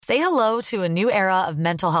Say hello to a new era of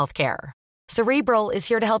mental health care. Cerebral is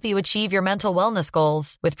here to help you achieve your mental wellness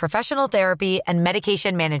goals with professional therapy and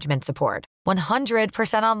medication management support.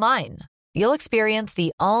 100% online. You'll experience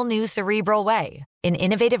the all-new Cerebral Way, an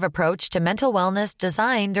innovative approach to mental wellness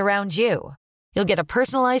designed around you. You'll get a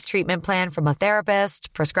personalized treatment plan from a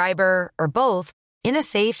therapist, prescriber, or both in a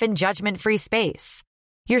safe and judgment-free space.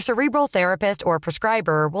 Your Cerebral therapist or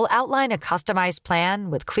prescriber will outline a customized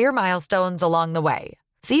plan with clear milestones along the way,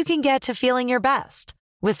 so you can get to feeling your best.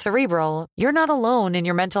 With Cerebral, you're not alone in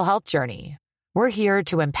your mental health journey. We're here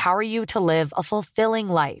to empower you to live a fulfilling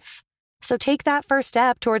life. So take that first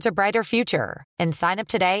step towards a brighter future and sign up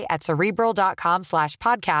today at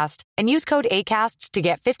Cerebral.com/podcast and use code ACAST to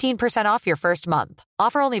get 15% off your first month.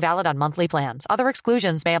 Offer only valid on monthly plans. Other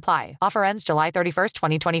exclusions may apply. Offer ends July 31st,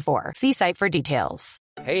 2024. See site for details.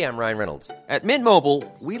 Hey, I'm Ryan Reynolds. At Mint Mobile,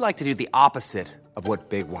 we like to do the opposite of what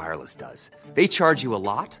Big Wireless does. They charge you a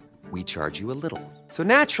lot. We charge you a little. So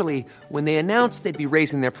naturally, when they announced they'd be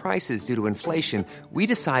raising their prices due to inflation, we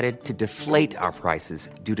decided to deflate our prices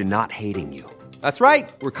due to not hating you. That's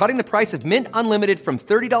right. We're cutting the price of Mint Unlimited from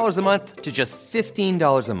 $30 a month to just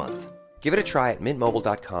 $15 a month. Give it a try at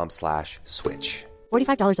mintmobile.com/switch.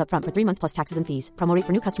 $45 up front for 3 months plus taxes and fees. Promo rate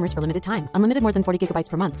for new customers for limited time. Unlimited more than 40 gigabytes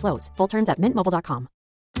per month. Slows full terms at mintmobile.com.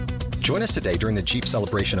 Join us today during the Jeep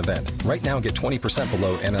Celebration event. Right now, get 20%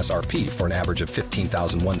 below MSRP for an average of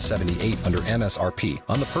 $15,178 under MSRP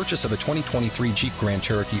on the purchase of a 2023 Jeep Grand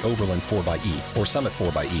Cherokee Overland 4xE or Summit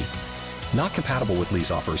 4xE. Not compatible with lease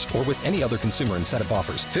offers or with any other consumer incentive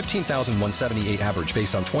offers. $15,178 average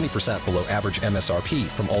based on 20% below average MSRP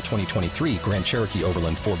from all 2023 Grand Cherokee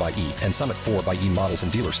Overland 4xE and Summit 4xE models in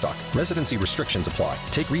dealer stock. Residency restrictions apply.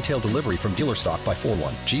 Take retail delivery from dealer stock by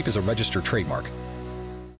 4/1. Jeep is a registered trademark.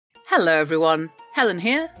 Hello everyone, Helen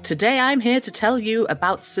here. Today I'm here to tell you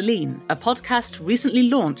about Selene, a podcast recently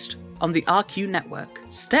launched on the RQ network.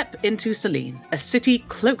 Step into Selene, a city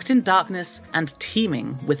cloaked in darkness and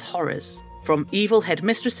teeming with horrors. From evil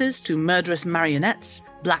headmistresses to murderous marionettes,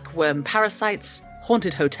 black worm parasites,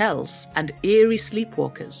 haunted hotels, and eerie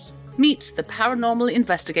sleepwalkers. Meet the paranormal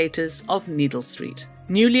investigators of Needle Street,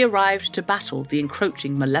 newly arrived to battle the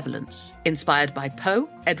encroaching malevolence. Inspired by Poe,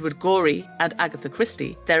 Edward Gorey, and Agatha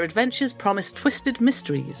Christie, their adventures promise twisted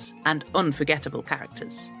mysteries and unforgettable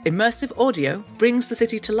characters. Immersive audio brings the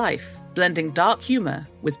city to life, blending dark humour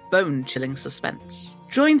with bone-chilling suspense.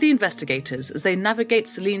 Join the investigators as they navigate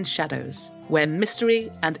Selene's shadows, where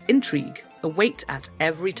mystery and intrigue await at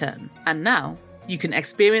every turn. And now, you can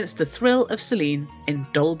experience the thrill of Selene in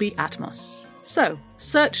Dolby Atmos. So,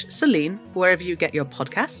 search Selene wherever you get your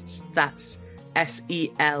podcasts, that's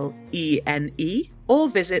SELENE, or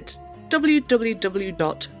visit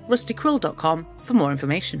www.rustyquill.com for more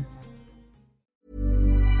information.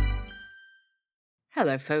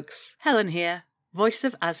 Hello folks, Helen here, voice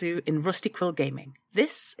of Azu in Rusty Quill Gaming.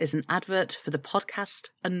 This is an advert for the podcast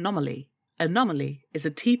Anomaly. Anomaly is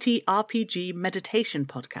a TTRPG meditation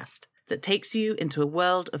podcast that takes you into a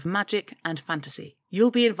world of magic and fantasy.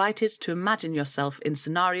 You'll be invited to imagine yourself in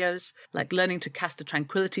scenarios like learning to cast a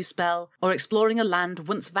tranquility spell or exploring a land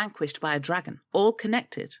once vanquished by a dragon, all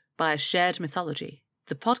connected by a shared mythology.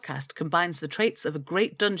 The podcast combines the traits of a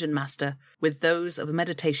great dungeon master with those of a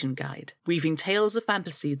meditation guide, weaving tales of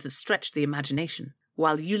fantasy that stretch the imagination,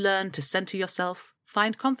 while you learn to center yourself,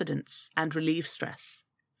 find confidence, and relieve stress.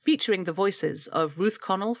 Featuring the voices of Ruth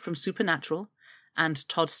Connell from Supernatural and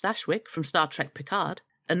Todd Stashwick from Star Trek Picard,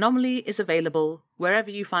 Anomaly is available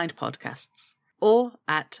wherever you find podcasts, or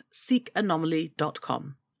at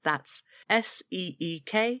seekanomaly.com. That's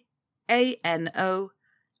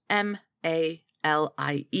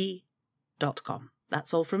SEEKANOMALIE.com.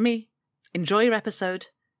 That's all from me. Enjoy your episode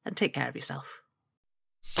and take care of yourself.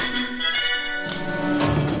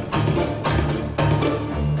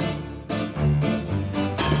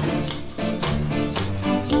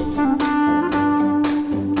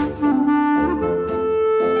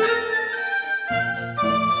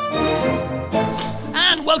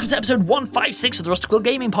 Welcome to episode 156 of the Rusty Quill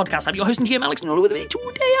Gaming Podcast. I'm your host and GM, Alex Nolan. With me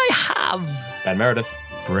today I have Ben Meredith,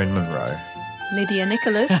 Bryn Monroe, Lydia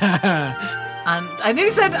Nicholas, and I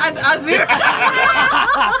nearly said and Azu.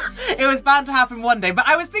 It was bound to happen one day, but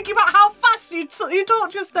I was thinking about how fast you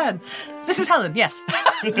talked just then. This is Helen, yes.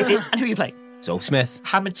 And who are you playing? Zolf Smith,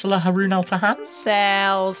 Hamid Salah Haroon Al-Tahan.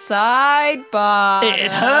 Cell Sidebar. It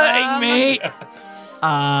is hurting me.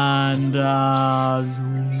 And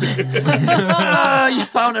you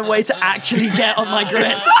found a way to actually get on my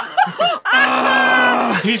grits.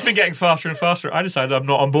 He's been getting faster and faster. I decided I'm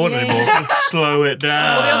not on board anymore. Let's slow it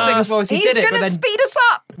down. Well, the other thing as well is he He's did it, going but to then speed us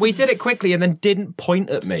up. we did it quickly and then didn't point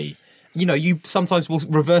at me. you sometimes will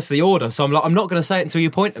reverse the order. So I'm like, I'm not going to say it until you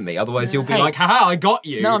point at me. Otherwise, you'll be like, haha, I got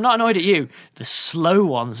you. No, I'm not annoyed at you. The slow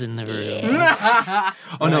ones in the room.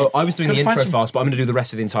 Oh, no, I was doing the intro fast, but I'm going to do the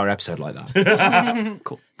rest of the entire episode like that.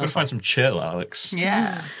 Cool. Let's find some chill, Alex.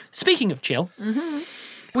 Yeah. Speaking of chill,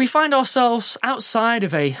 we find ourselves outside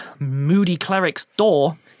of a moody cleric's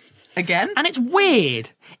door, Again? and it's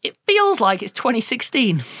weird. It feels like it's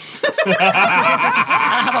 2016.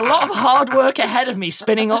 I have a lot of hard work ahead of me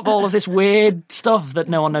spinning up all of this weird stuff that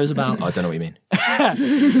no one knows about. I don't know what you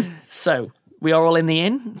mean. So, we are all in the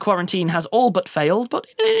inn. Quarantine has all but failed, but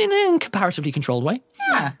in a comparatively controlled way.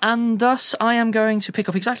 Yeah. And thus, I am going to pick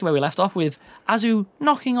up exactly where we left off with Azu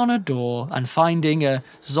knocking on a door and finding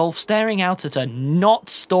Zolf staring out at a not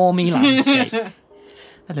stormy landscape.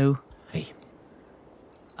 Hello. Hey.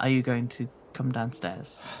 Are you going to come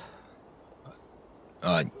downstairs?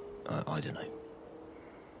 I don't know.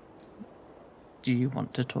 Do you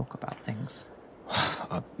want to talk about things?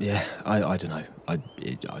 Yeah, I don't know.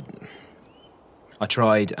 I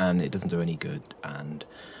tried, and it doesn't do any good. And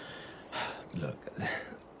look,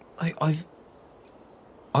 I've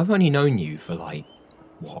only known you for like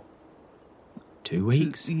what, 2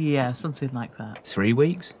 weeks? Yeah, something like that. 3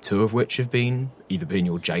 weeks, 2 of which have been either being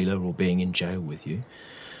your jailer or being in jail with you.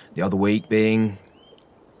 The other week being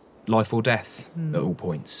life or death at all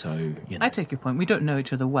points. So I take your point. We don't know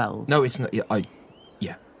each other well. No, it's not.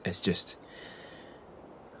 It's just.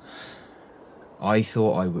 I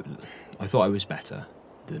thought I was better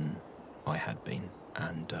than I had been,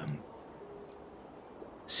 and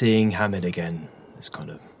seeing Hamid again has kind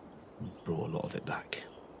of brought a lot of it back.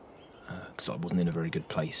 Because I wasn't in a very good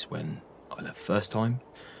place when I left first time,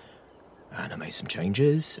 and I made some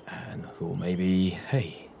changes, and I thought maybe,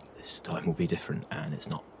 hey, this time will be different, and it's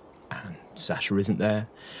not. And Sasha isn't there,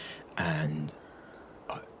 and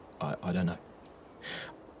I don't know.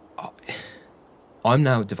 I'm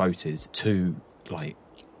now devoted to like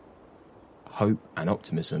hope and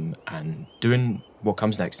optimism and doing what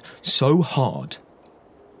comes next so hard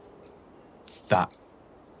that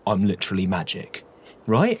I'm literally magic,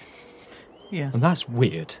 right? Yeah. And that's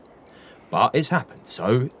weird, but it's happened,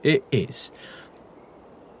 so it is.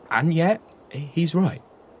 And yet, he's right.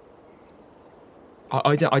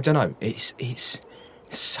 I don't know. It's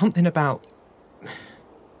something about,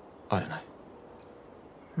 I don't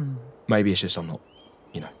know. Maybe it's just I'm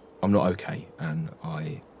not okay, and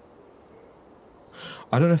I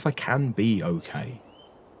don't know if I can be okay.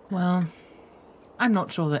 Well, I'm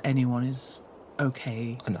not sure that anyone is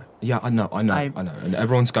okay. I know. Yeah, I know. And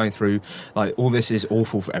everyone's going through, like, all this is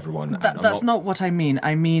awful for everyone. That's not what I mean.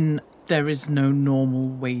 I mean, there is no normal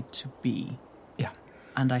way to be. Yeah.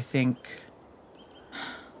 And I think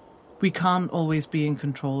we can't always be in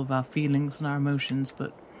control of our feelings and our emotions,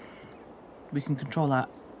 but we can control our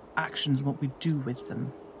actions and what we do with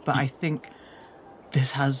them. But I think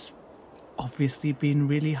this has obviously been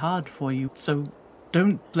really hard for you. So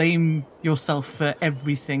don't blame yourself for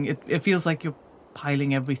everything. It feels like you're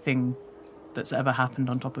piling everything that's ever happened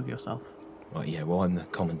on top of yourself. Right, yeah, well, I'm the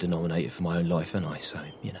common denominator for my own life, aren't I? So,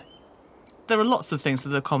 There are lots of things that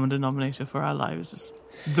are the common denominator for our lives.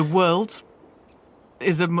 The world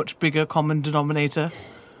is a much bigger common denominator.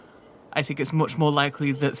 I think it's much more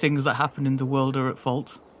likely that things that happen in the world are at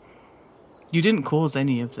fault. You didn't cause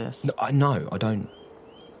any of this. No, I don't.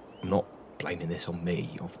 I'm not blaming this on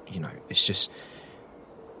me. It's just.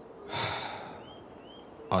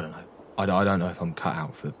 I don't know. I don't know if I'm cut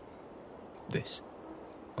out for this.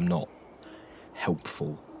 I'm not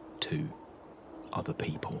helpful to other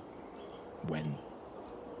people when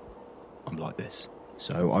I'm like this.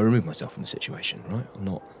 So I remove myself from the situation, right?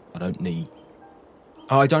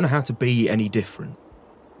 I don't know how to be any different.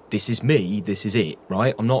 This is me, this is it,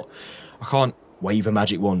 right? I can't wave a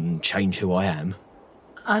magic wand and change who I am.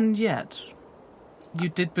 And yet, you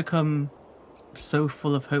did become so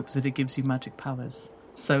full of hope that it gives you magic powers.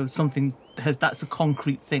 So that's a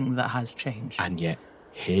concrete thing that has changed. And yet,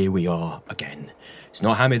 here we are again. It's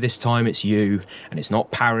not Hamid this time, it's you, and it's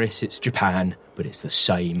not Paris, it's Japan, but it's the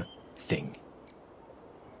same thing.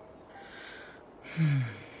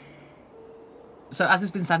 So Az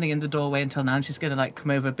has been standing in the doorway until now, and she's going to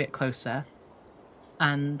come over a bit closer.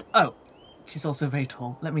 And, she's also very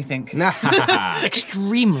tall. Let me think.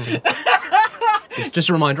 Extremely. It's just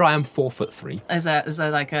a reminder, I am 4'3". Is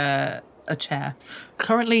there like a chair?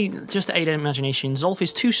 Currently, just to aid in imagination, Zolf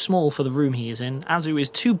is too small for the room he is in. Azu is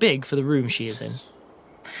too big for the room she is in.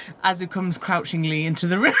 Azu comes crouchingly into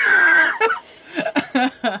the room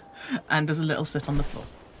and does a little sit on the floor.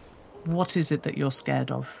 What is it that you're scared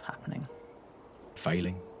of happening?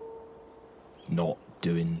 Failing. Not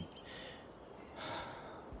doing...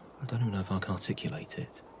 I don't even know if I can articulate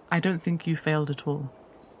it. I don't think you failed at all.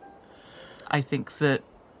 I think that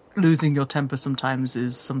losing your temper sometimes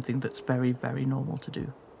is something that's very, very normal to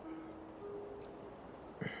do.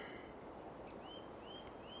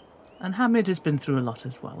 And Hamid has been through a lot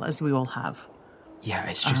as well, as we all have. Yeah,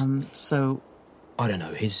 it's just... So... I don't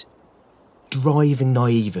know, his driving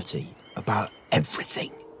naivety about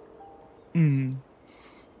everything.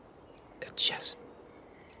 It's just...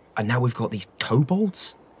 And now we've got these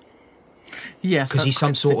kobolds? Yes, because he's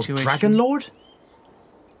some sort of dragon lord?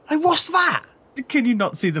 Like, what's that? Can you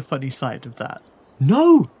not see the funny side of that?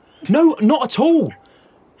 No, not at all.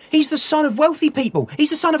 He's the son of wealthy people. He's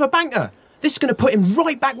the son of a banker. This is going to put him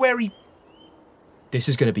right back where he... This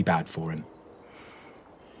is going to be bad for him.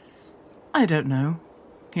 I don't know.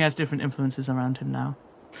 He has different influences around him now.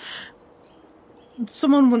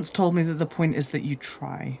 Someone once told me that the point is that you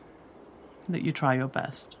try. That you try your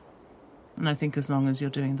best. And I think as long as you're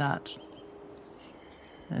doing that,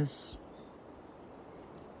 that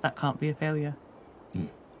can't be a failure.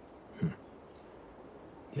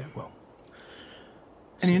 Yeah, well...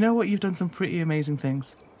 And you know what? You've done some pretty amazing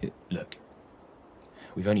things. Look,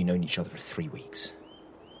 we've only known each other for 3 weeks.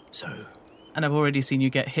 So... And I've already seen you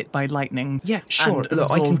get hit by lightning. Yeah, sure. And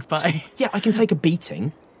absorbed by... Yeah, I can take a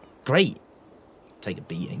beating. Great. Take a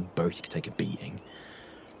beating. Bertie could take a beating.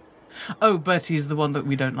 Oh, Bertie's the one that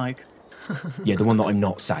we don't like. Yeah, the one that I'm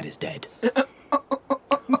not sad is dead.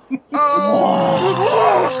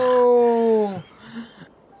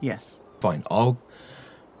 Yes. Fine, I'll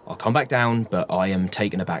come back down, but I am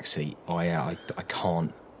taking a back seat. I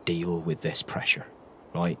can't deal with this pressure,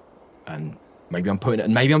 right? And maybe I'm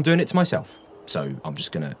doing it to myself. So I'm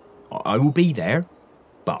just gonna... I will be there,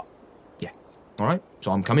 but yeah, all right.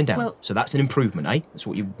 So I'm coming down. Well, so that's an improvement, eh? That's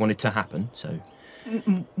what you wanted to happen. So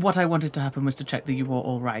what I wanted to happen was to check that you were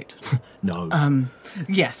all right. No.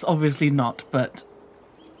 Yes, obviously not. But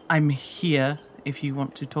I'm here if you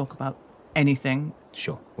want to talk about anything.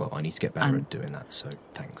 Sure. Well, I need to get better at doing that. So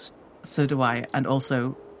thanks. So do I. And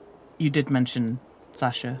also, you did mention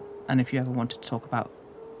Sasha, and if you ever wanted to talk about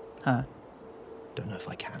her. Don't know if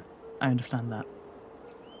I can. I understand that.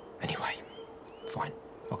 Anyway, fine.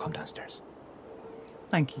 I'll come downstairs.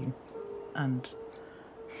 Thank you. And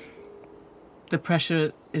the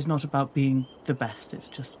pressure is not about being the best, it's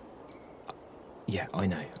just... Yeah, I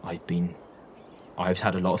know. I've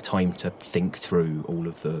had a lot of time to think through all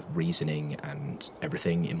of the reasoning and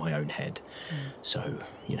everything in my own head. So,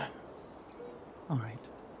 you know. All right.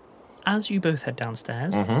 As you both head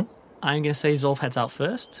downstairs, I'm going to say Zolf heads out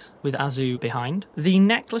first, with Azu behind. The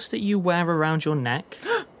necklace that you wear around your neck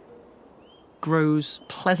grows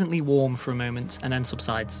pleasantly warm for a moment and then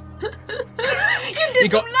subsides. You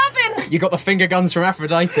got loving. You got the finger guns from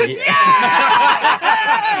Aphrodite. Hey,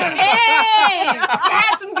 I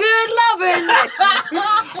had some good loving.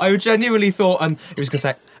 I genuinely thought, and it was going to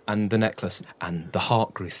say, and the necklace, and the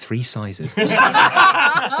heart grew 3 sizes. It's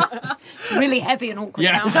really heavy and awkward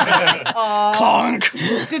now. Clonk!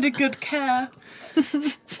 Did a good care.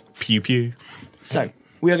 Pew pew. So,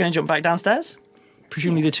 we are going to jump back downstairs.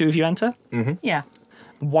 Presumably the two of you enter. Yeah.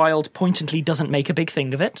 Wild pointedly doesn't make a big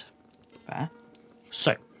thing of it. Fair.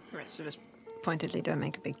 So, The rest of us pointedly don't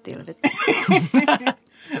make a big deal of it.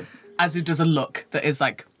 Azu does a look that is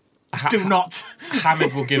like, do not.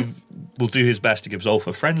 Hamid will do his best to give Zolf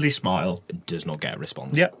a friendly smile. Does not get a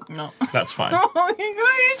response. Yep. No. That's fine. Oh my god,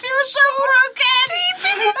 she was so broken! I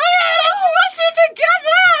had to smush it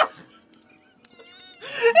together!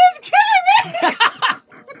 It's killing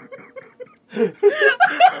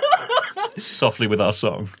me! Softly with our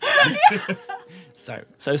song. So.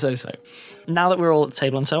 Now that we're all at the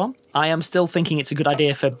table and so on, I am still thinking it's a good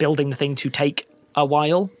idea for building the thing to take a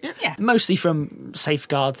while. Yeah. Mostly from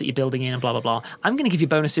safeguards that you're building in and blah, blah, blah. I'm going to give you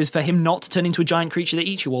bonuses for him not to turn into a giant creature that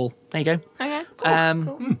eats you all. There you go. Okay,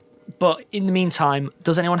 cool. But in the meantime,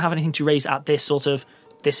 does anyone have anything to raise at this sort of,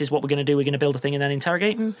 this is what we're going to do, we're going to build a thing and then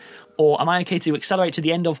interrogate? Or am I okay to accelerate to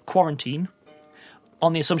the end of quarantine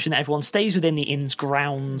on the assumption that everyone stays within the inn's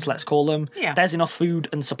grounds, let's call them? Yeah. There's enough food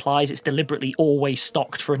and supplies. It's deliberately always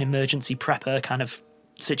stocked for an emergency prepper kind of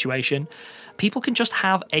situation. People can just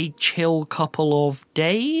have a chill couple of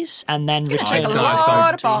days and then return. take a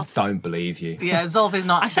lot of baths. Don't believe you. Yeah, Zolf is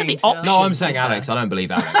not. I said being the chill. option. No, I'm saying is there. Alex. I don't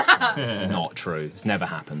believe Alex. This is not true. It's never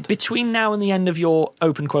happened. Between now and the end of your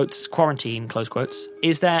open quotes quarantine, close quotes,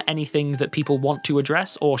 is there anything that people want to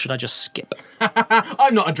address, or should I just skip?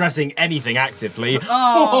 I'm not addressing anything actively.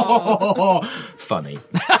 Funny.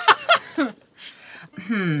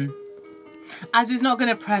 Azu's not going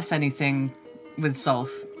to press anything with Zolf,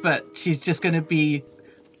 but she's just going to be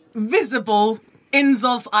visible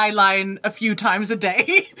Inzol's eyeline a few times a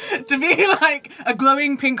day to be like a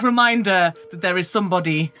glowing pink reminder that there is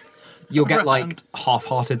somebody. You'll get around. like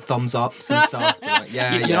half-hearted thumbs ups and stuff. Like,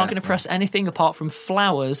 yeah, You're not going to press anything apart from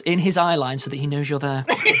flowers in his eyeline so that he knows you're there.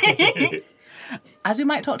 As we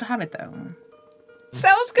might talk to Hamid, though.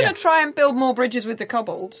 Sel's going to try and build more bridges with the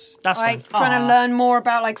kobolds. That's like fine. trying to learn more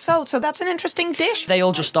about like so that's an interesting dish. They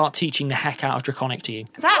all just start teaching the heck out of Draconic to you.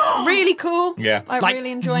 That's really cool. Yeah. I'm Like,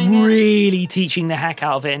 really enjoying it. really teaching the heck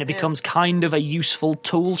out of it, and it becomes kind of a useful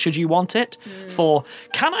tool should you want it for,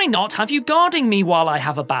 can I not have you guarding me while I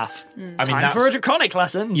have a bath? I mean, Time that's, for a Draconic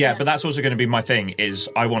lesson. yeah, but that's also going to be my thing, is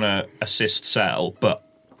I want to assist Sel, but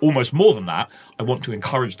almost more than that, I want to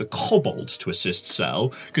encourage the kobolds to assist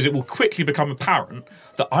Sel, because it will quickly become apparent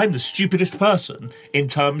that I'm the stupidest person in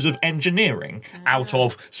terms of engineering out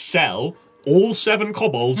of Sel, all 7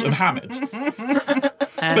 kobolds, and Hamid.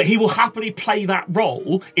 But he will happily play that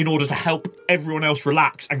role in order to help everyone else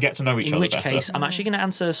relax and get to know each In other which better. case, I'm actually going to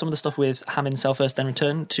answer some of the stuff with Hamid and Sel first, then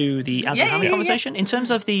return to the Answer Hamid conversation. In terms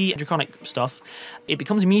of the Draconic stuff, it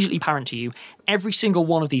becomes immediately apparent to you every single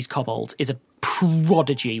one of these kobolds is a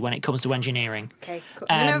prodigy when it comes to engineering. Okay, cool.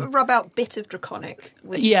 I'm going to rub out bit of Draconic.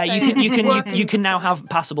 Yeah, you can now have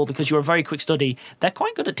passable because you're a very quick study. They're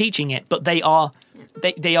quite good at teaching it, but they are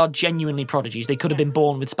genuinely prodigies. They could have been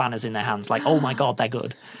born with spanners in their hands. Like, oh my god, they're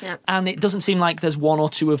good. Yeah. And it doesn't seem like there's one or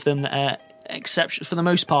two of them that are exceptions. For the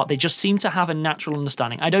most part, they just seem to have a natural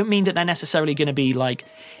understanding. I don't mean that they're necessarily going to be like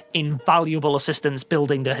invaluable assistants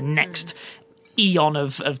building the next eon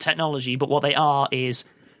of technology, but what they are is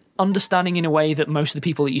understanding in a way that most of the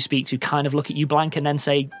people that you speak to kind of look at you blank and then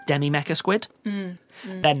say, demi-mecha squid.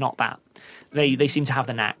 They're not that. They seem to have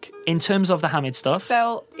the knack. In terms of the Hamid stuff...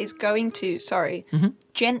 Sel is going to,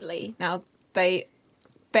 gently. Now, they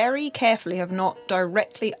very carefully have not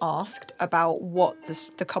directly asked about what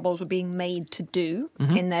the kobolds were being made to do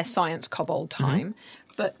in their science kobold time,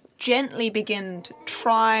 but gently begin to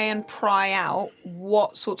try and pry out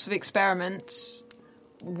what sorts of experiments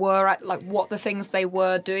were at, like what the things they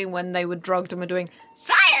were doing when they were drugged and were doing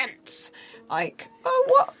science. Like,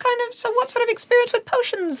 what sort of experience with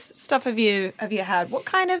potions stuff have you had? What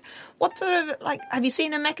sort of, like, have you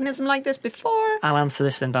seen a mechanism like this before? I'll answer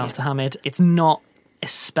this then, bounce to Hamid. It's not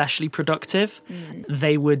especially productive.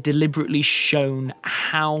 They were deliberately shown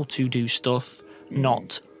how to do stuff,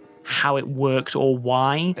 not how it worked or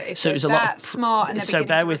why. So it was a lot of smart, and so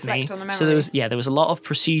bear with me. So there was a lot of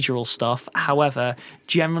procedural stuff. However,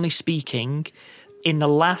 generally speaking, in the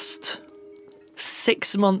last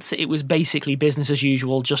 6 months, it was basically business as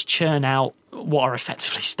usual. Just churn out what are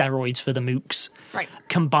effectively steroids for the mooks, right?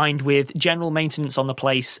 Combined with general maintenance on the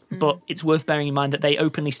place. But it's worth bearing in mind that they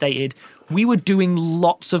openly stated we were doing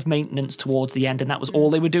lots of maintenance towards the end, and that was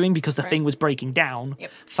all they were doing because the thing was breaking down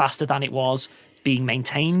faster than it was being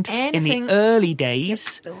maintained. In the early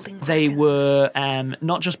days, they were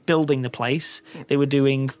not just building the place, they were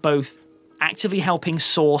doing both actively helping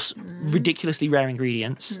source ridiculously rare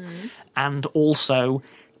ingredients and also,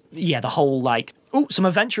 the whole like, some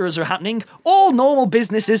adventurers are happening, all normal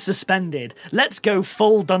business is suspended, let's go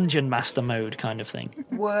full dungeon master mode kind of thing.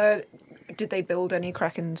 Did they build any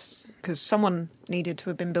krakens? Because someone needed to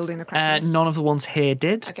have been building the krakens. None of the ones here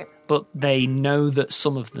did, but they know that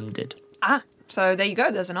some of them did. So there you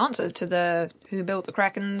go. There's an answer to who built the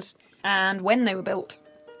krakens and when they were built.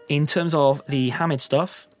 In terms of the Hamid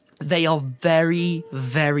stuff, they are very,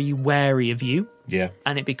 very wary of you. Yeah.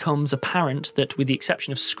 And it becomes apparent that with the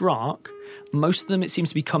exception of Skrark, most of them, it seems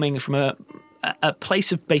to be coming from a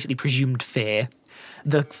place of basically presumed fear.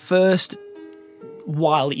 The first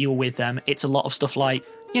while that you were with them, it's a lot of stuff like,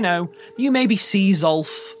 you maybe see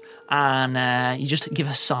Zolf and you just give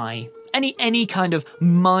a sigh. Any kind of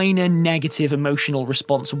minor negative emotional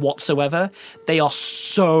response whatsoever, they are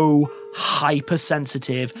so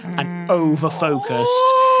hypersensitive and over-focused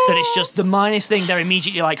that it's just the minus thing, they're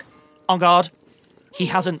immediately like, on guard, he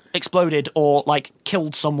hasn't exploded or like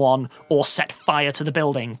killed someone or set fire to the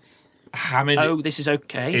building. Hamid this is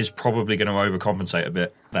okay. is probably going to overcompensate a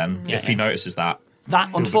bit then if he notices that.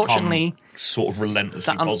 That unfortunately sort of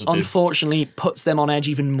relentlessly positive. Unfortunately puts them on edge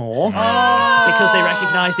even more because they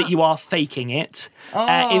recognise that you are faking it.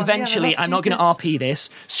 Eventually, I'm not going to RP this.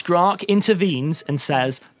 Skrark intervenes and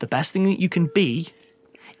says the best thing that you can be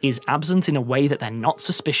is absent in a way that they're not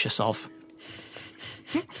suspicious of.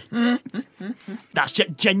 That's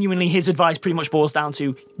genuinely his advice. Pretty much boils down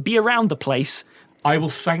to be around the place. I will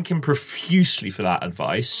thank him profusely for that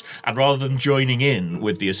advice, and rather than joining in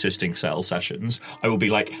with the assisting Sel sessions, I will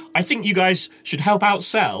be like, I think you guys should help out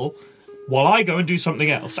Sel while I go and do something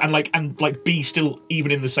else, and be still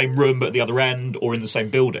even in the same room but at the other end or in the same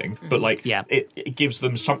building. But it gives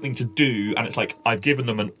them something to do, and it's like I've given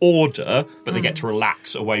them an order, but they get to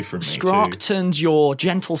relax away from me. Skrark turns your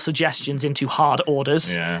gentle suggestions into hard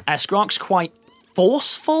orders. Yeah. Skrark's quite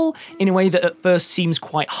forceful in a way that at first seems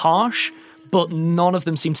quite harsh, but none of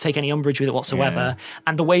them seem to take any umbrage with it whatsoever. Yeah.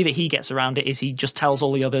 And the way that he gets around it is he just tells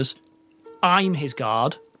all the others, I'm his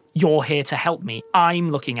guard. You're here to help me.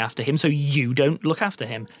 I'm looking after him, so you don't look after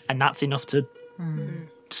him. And that's enough to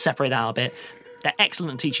separate that out a bit. They're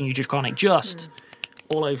excellent at teaching you Draconic, just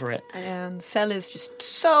all over it. And Sel is just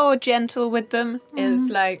so gentle with them.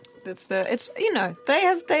 They've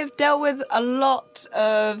dealt with a lot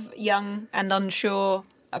of young and unsure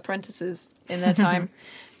apprentices in their time.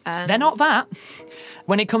 And they're not that.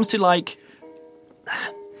 When it comes to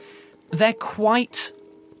they're quite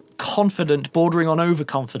confident, bordering on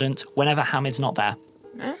overconfident whenever Hamid's not there.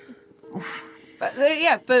 But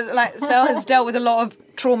Sel has dealt with a lot of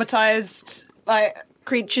traumatized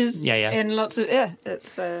creatures. In lots of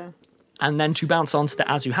it's. And then to bounce onto the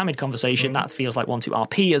Azu Hamid conversation, that feels like one to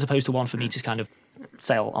RP as opposed to one for me to kind of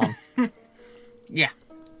sail on. Yeah.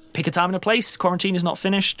 Pick a time and a place. Quarantine is not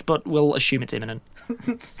finished, but we'll assume it's imminent.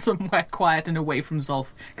 Somewhere quiet and away from Zolf,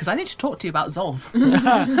 because I need to talk to you about Zolf.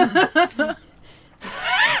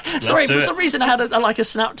 Sorry, for some reason I had a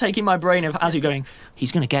snap taking my brain of Azu going,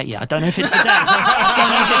 he's going to get you. I don't know if it's today. I don't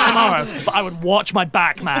know if it's tomorrow. But I would watch my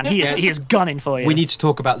back, man. He is gunning for you. We need to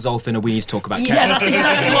talk about Zolfin, we need to talk about Karen. Yeah, that's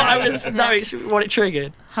exactly what it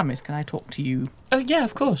triggered. Hamid, can I talk to you? Oh, yeah,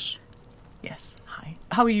 of course. Yes, hi.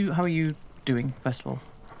 How are you doing, first of all?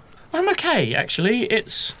 I'm okay, actually.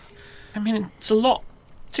 It's a lot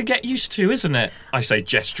to get used to, isn't it? I say,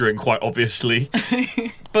 gesturing quite obviously.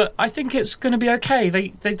 But I think it's going to be okay.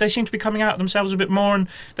 They seem to be coming out of themselves a bit more, and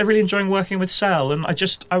they're really enjoying working with Sel, and I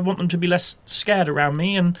want them to be less scared around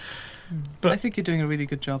me. But I think you're doing a really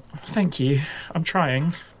good job. Thank you. I'm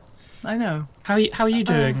trying. I know. How are you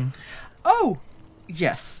doing? Oh,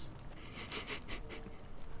 yes.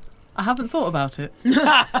 I haven't thought about it. You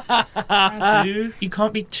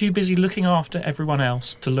can't be too busy looking after everyone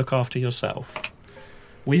else to look after yourself.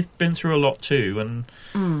 We've been through a lot too, and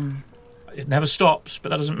it never stops, but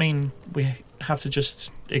that doesn't mean we have to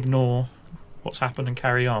just ignore what's happened and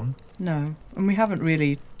carry on. No, and we haven't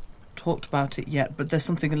really talked about it yet, but there's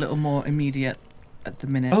something a little more immediate at the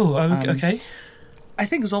minute. Oh, okay. I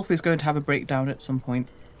think Zolf is going to have a breakdown at some point.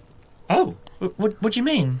 Oh, what do you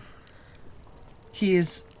mean? He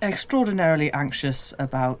is extraordinarily anxious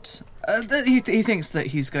about... he thinks that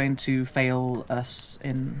he's going to fail us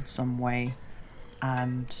in some way.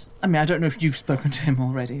 And, I don't know if you've spoken to him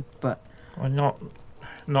already, but... Well,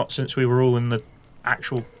 not since we were all in the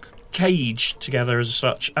actual cage together as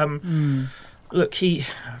such. Look,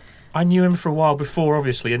 I knew him for a while before,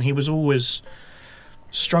 obviously, and he was always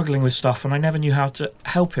struggling with stuff, and I never knew how to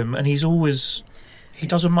help him, and he does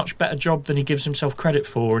a much better job than he gives himself credit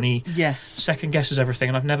for, and he second guesses everything,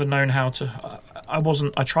 and I've never known how to...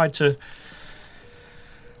 I tried to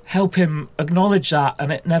help him acknowledge that,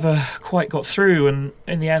 and it never quite got through, and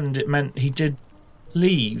in the end it meant he did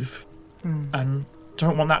leave, and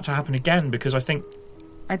don't want that to happen again, because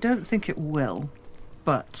I don't think it will,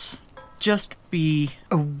 but just be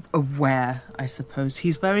aware, I suppose.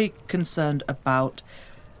 He's very concerned about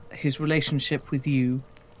his relationship with you.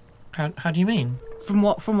 How do you mean? From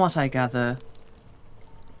what I gather,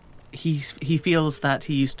 he feels that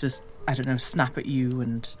he used to, I don't know, snap at you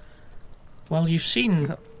and... Well, you've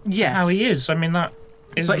seen how he is. That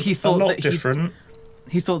is a lot different.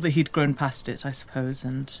 He thought that he'd grown past it, I suppose,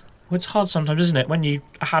 and... Well, it's hard sometimes, isn't it? When you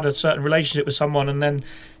had a certain relationship with someone and then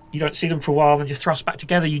you don't see them for a while and you're thrust back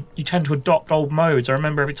together, you tend to adopt old modes. I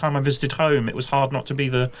remember every time I visited home, it was hard not to be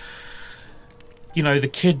the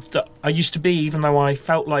kid that I used to be, even though I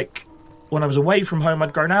felt like when I was away from home,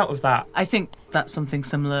 I'd grown out of that. I think that's something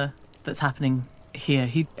similar that's happening here.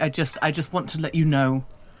 I just want to let you know.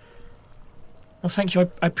 Well, thank you.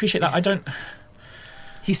 I appreciate that. I don't...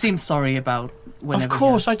 He seems sorry about whenever. Of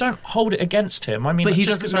course, I don't hold it against him. But he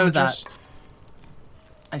doesn't know that,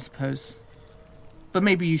 I suppose. But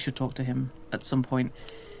maybe you should talk to him at some point.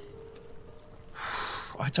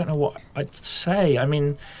 I don't know what I'd say.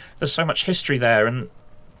 There's so much history there, and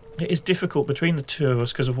it is difficult between the two of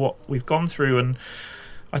us because of what we've gone through, and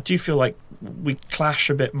I do feel like we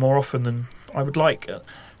clash a bit more often than I would like.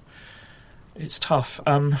 It's tough.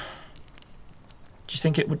 Do you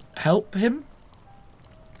think it would help him?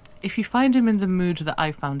 If you find him in the mood that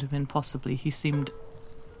I found him in, possibly. He seemed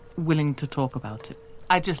willing to talk about it.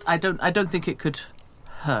 I don't think it could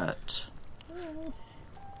hurt.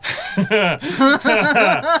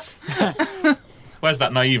 Where's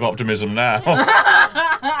that naive optimism now?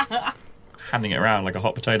 Handing it around like a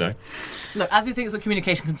hot potato. Look, Azu thinks that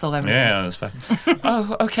communication can solve everything. Yeah, that's fair.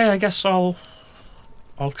 Oh, okay, I guess I'll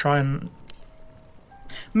try and...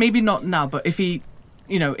 Maybe not now, but if he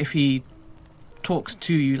talks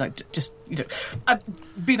to you, like, just,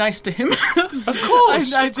 be nice to him. Of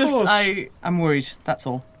course, I'm worried, that's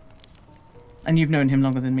all. And you've known him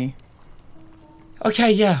longer than me.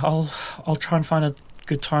 Okay, yeah, I'll try and find a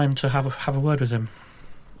good time to have a word with him,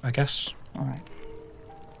 I guess. All right.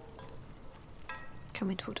 Can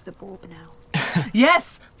we talk to the Borb now?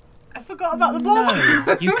 Yes! I forgot about the Borb!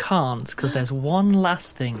 No, you can't, because there's one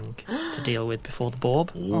last thing to deal with before the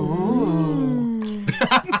Borb.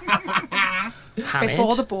 Hamid,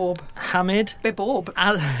 Before the Borb. Hamid. Biborb.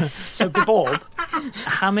 So Biborb,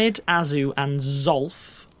 Hamid, Azu, and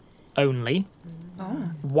Zolf only.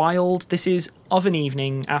 Wild. This is of an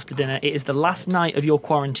evening after dinner. It is the last night of your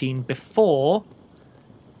quarantine before,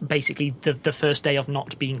 basically, the first day of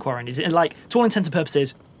not being quarantined. Is like, to all intents and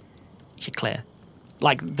purposes, you're clear.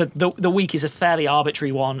 Like the week is a fairly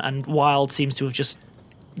arbitrary one, and Wild seems to have just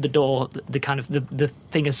the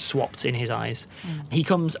thing has swapped in his eyes. He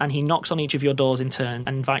comes and he knocks on each of your doors in turn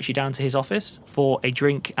and invites you down to his office for a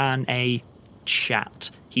drink and a chat.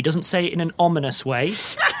 He doesn't say it in an ominous way.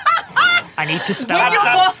 I need to spell When your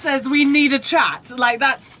out. boss says we need a chat, like,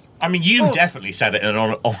 that's... I mean, you definitely said it in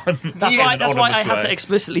an That's why I had to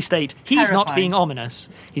explicitly state he's not Terrifying. being ominous.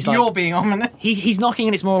 He's like, You're being ominous. he's knocking,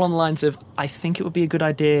 and it's more along the lines of, I think it would be a good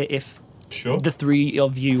idea if the three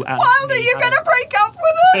of you and Wild, me are you had going to break up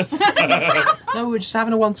with us? No, we're just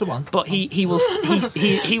having a one-to-one. But he will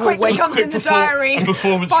he will Quickly wait. comes in the diary. A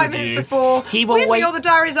performance 5 review. minutes before. He will Weirdly, wait. all the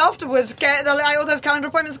diaries afterwards get all those calendar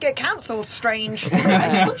appointments get cancelled. Strange. I'm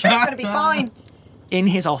sure it's going to be fine. In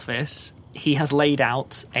his office, he has laid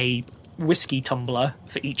out a whiskey tumbler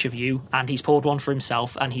for each of you, and he's poured one for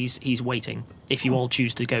himself, and he's waiting if you all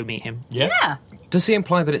choose to go meet him. Yeah. Does he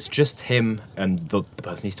imply that it's just him and the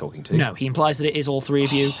person he's talking to? No, he implies that it is all three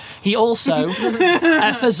of you. He also,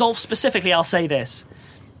 for Zolf specifically, I'll say this.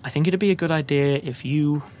 I think it'd be a good idea if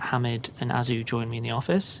you, Hamid, and Azu join me in the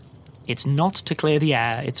office. It's not to clear the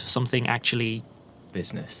air, it's for something actually...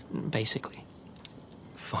 Business. Basically.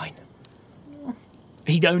 Fine.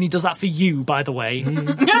 He only does that for you, by the way.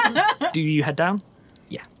 Do you head down?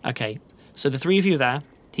 Yeah. Okay. So the three of you there.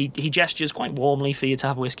 He gestures quite warmly for you to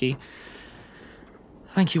have whiskey.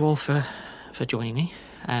 Thank you all for joining me.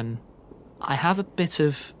 I have a bit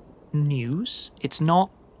of news. It's not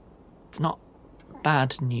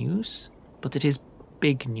bad news, but it is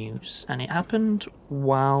big news, and it happened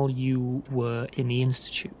while you were in the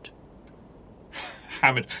Institute.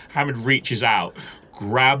 Hamid reaches out,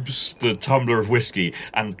 grabs the tumbler of whiskey,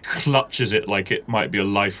 and clutches it like it might be a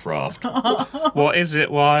life raft. What is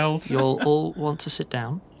it, Wild? You'll all want to sit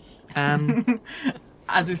down.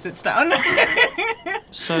 Azu sits down.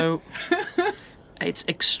 So, it's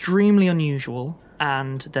extremely unusual,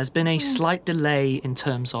 and there's been a slight delay in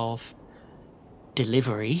terms of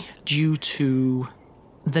delivery due to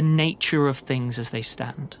the nature of things as they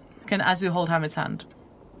stand. Can Azu hold Hamid's hand?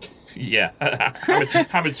 Yeah.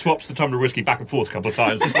 Hamid swaps the tumbler of whiskey back and forth a couple of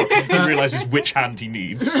times before he realises which hand he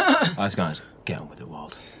needs. I was going to get on with it,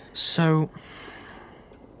 Wild. So,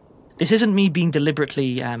 this isn't me being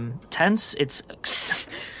deliberately tense. It's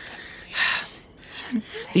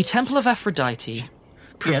the Temple of Aphrodite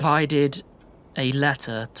provided a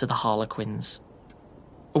letter to the Harlequins,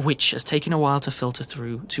 which has taken a while to filter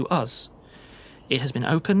through to us. It has been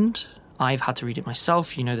opened. I've had to read it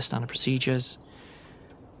myself. You know the standard procedures.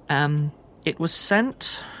 It was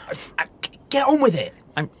sent... Get on with it!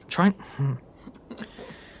 I'm trying...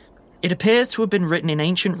 It appears to have been written in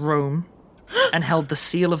ancient Rome and held the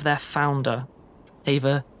seal of their founder,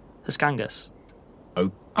 Ava Huskangus.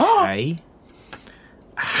 Okay.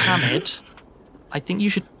 Hamid, I think you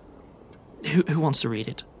should... Who wants to read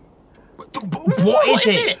it? What is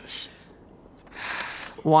it?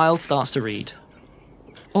 Wild starts to read.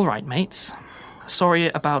 All right, mates. Sorry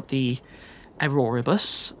about the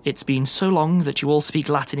Auroribus. It's been so long that you all speak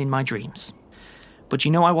Latin in my dreams. But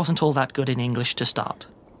you know I wasn't all that good in English to start.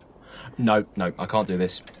 No, I can't do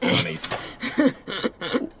this. I leave.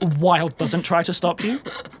 Wild doesn't try to stop you.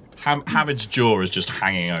 Hamid's jaw is just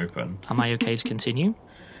hanging open. Am I okay to continue?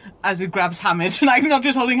 Azu grabs Hamid, like, not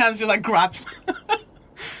just holding hands, just like grabs.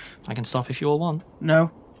 I can stop if you all want.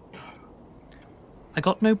 No. I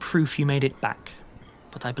got no proof you made it back,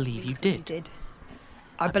 but I believe you did. You did.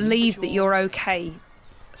 I believe that you're okay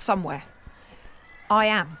somewhere. I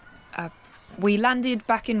am. We landed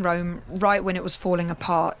back in Rome right when it was falling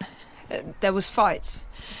apart. There was fights.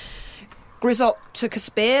 Grizzop took a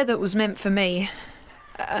spear that was meant for me,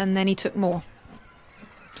 and then he took more.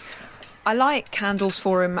 I light candles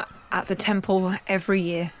for him at the temple every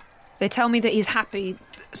year. They tell me that he's happy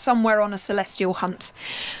somewhere on a celestial hunt,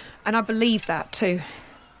 and I believe that too.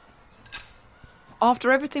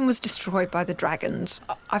 After everything was destroyed by the dragons,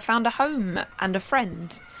 I found a home and a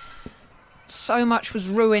friend. So much was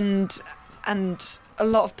ruined, and a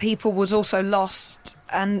lot of people was also lost,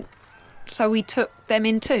 and so we took them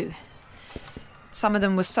in too. Some of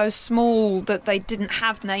them were so small that they didn't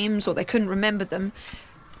have names or they couldn't remember them,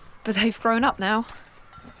 but they've grown up now.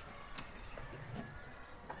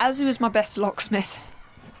 Azu is my best locksmith.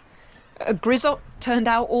 Grizzop turned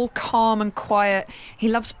out all calm and quiet. He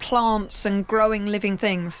loves plants and growing living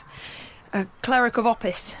things. A cleric of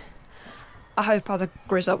Opis. I hope other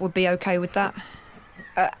Grizzop would be okay with that.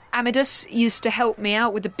 Amidus used to help me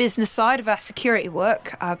out with the business side of our security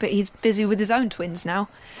work, but he's busy with his own twins now.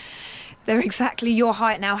 They're exactly your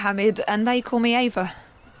height now, Hamid, and they call me Ava.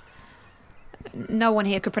 No one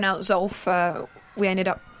here could pronounce Zolf. We ended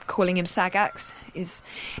up calling him Sagax. His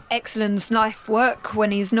excellent knife work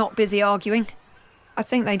when he's not busy arguing. I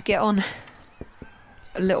think they'd get on.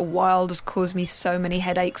 A little wild has caused me so many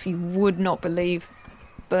headaches you would not believe.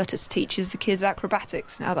 Bertus teaches the kids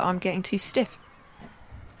acrobatics now that I'm getting too stiff.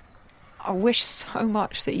 I wish so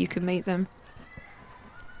much that you could meet them.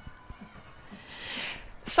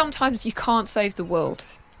 Sometimes you can't save the world,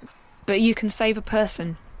 but you can save a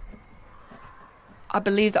person. I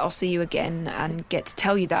believe that I'll see you again and get to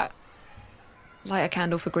tell you that. Light a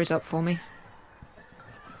candle for Grizzop for me.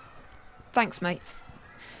 Thanks, mates.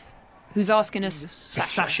 Who's asking us?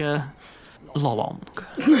 Sasha Lolong.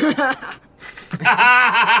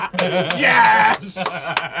 Yes!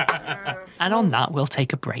 And on that, we'll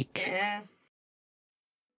take a break.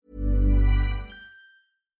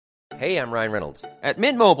 Hey, I'm Ryan Reynolds. At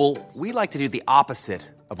Mint Mobile, we like to do the opposite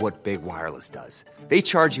of what Big Wireless does. They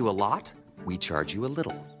charge you a lot, we charge you a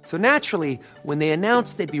little. So naturally, when they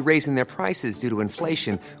announced they'd be raising their prices due to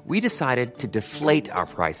inflation, we decided to deflate our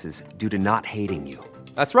prices due to not hating you.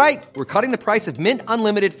 That's right. We're cutting the price of Mint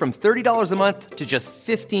Unlimited from $30 a month to just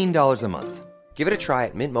 $15 a month. Give it a try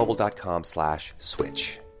at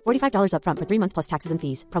mintmobile.com/switch. $45 up front for 3 months plus taxes and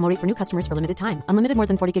fees. Promo rate for new customers for limited time. Unlimited more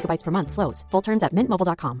than 40 gigabytes per month. Slows full terms at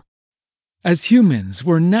mintmobile.com. As humans,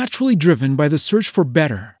 we're naturally driven by the search for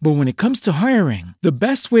better. But when it comes to hiring, the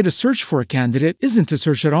best way to search for a candidate isn't to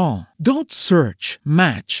search at all. Don't search,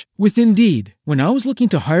 match with Indeed. When I was looking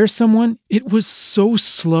to hire someone, it was so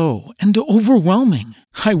slow and overwhelming.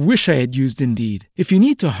 I wish I had used Indeed. If you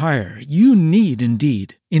need to hire, you need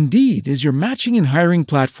Indeed. Indeed is your matching and hiring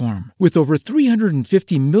platform with over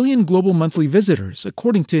 350 million global monthly visitors,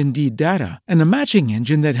 according to Indeed data, and a matching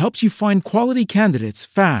engine that helps you find quality candidates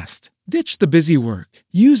fast. Ditch the busy work.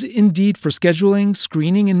 Use Indeed for scheduling,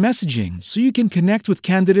 screening, and messaging so you can connect with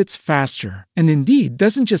candidates faster. And Indeed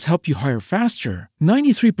doesn't just help you hire faster.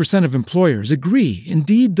 93% of employers agree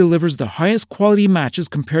Indeed delivers the highest quality matches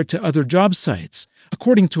compared to other job sites,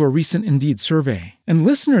 according to a recent Indeed survey. And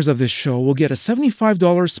listeners of this show will get a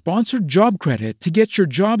 $75 sponsored job credit to get your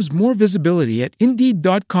jobs more visibility at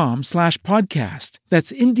Indeed.com/podcast.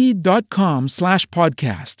 That's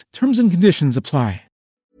Indeed.com/podcast. Terms and conditions apply.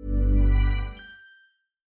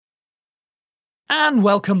 And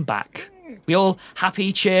welcome back. We all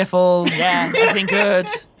happy, cheerful, yeah, everything good.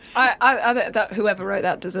 That whoever wrote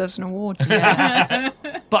that deserves an award. Yeah.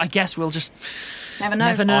 But I guess we'll just Never know.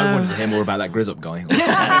 never know. I wanted to hear more about that Grizzop guy.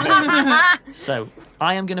 So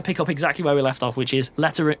I am going to pick up exactly where we left off, which is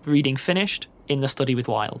letter reading finished in the study with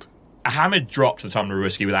Wild. Hamid dropped the tumbler of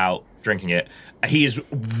whiskey without drinking it. He is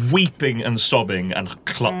weeping and sobbing and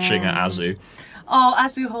clutching at Azu. Oh,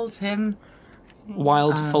 Azu holds him.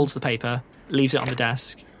 Wild folds the paper, leaves it on the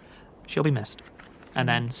desk. She'll be missed. And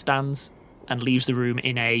then stands and leaves the room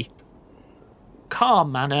in a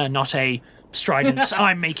calm manner, not a strident,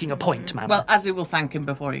 I'm making a point manner. Well, Azu will thank him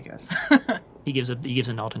before he goes. He gives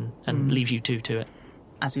a nod and leaves you two to it.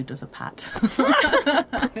 Azu does a pat.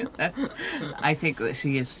 I think that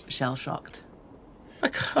she is shell-shocked. I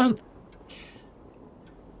can't.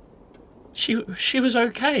 She was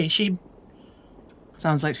okay. She...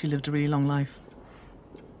 Sounds like she lived a really long life.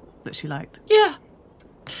 That she liked. Yeah.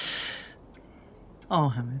 Oh,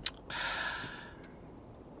 Hamid.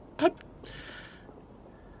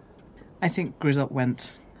 I think Grizzop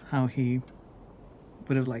went how he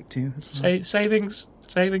would have liked to. As well. Saving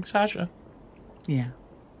Sasha. Yeah.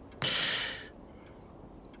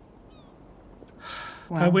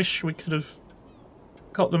 I wish we could have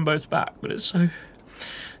got them both back, but it's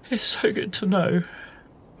so good to know.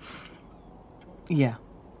 Yeah.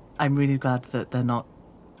 I'm really glad that they're not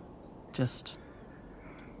just,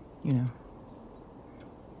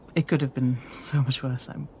 it could have been so much worse.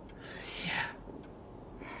 Yeah.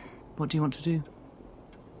 What do you want to do?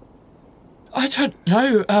 I don't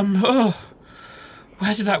know.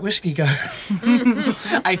 Where did that whiskey go?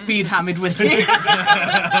 I feed Hamid whiskey.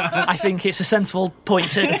 I think it's a sensible point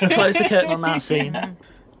to close the curtain on that scene.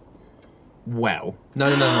 Well, no,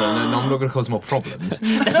 I'm not going to cause more problems.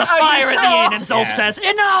 There's a fire at the inn, and Zolf says,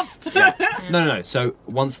 enough! No. So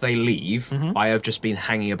once they leave, I have just been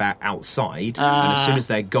hanging about outside, and as soon as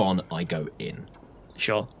they're gone, I go in.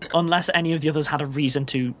 Sure. Unless any of the others had a reason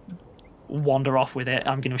to wander off with it,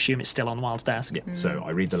 I'm going to assume it's still on Wild's desk. Yeah. So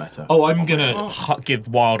I read the letter. Oh, I'm going to give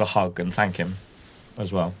Wild a hug and thank him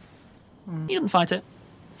as well. You didn't fight it.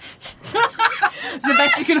 It's the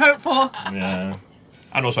best you can hope for. Yeah.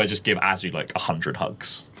 And also I just give Azu 100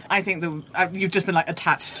 hugs. I think that you've just been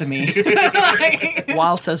attached to me.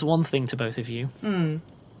 Wild says one thing to both of you. Do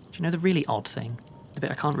you know the really odd thing? The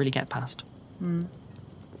bit I can't really get past?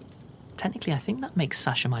 Technically, I think that makes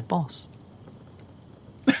Sasha my boss.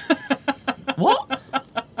 What?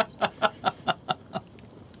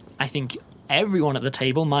 I think everyone at the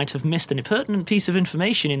table might have missed an impertinent piece of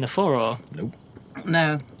information in the furor. Nope.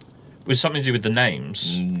 No. Was something to do with the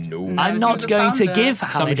names? No. I'm not going to give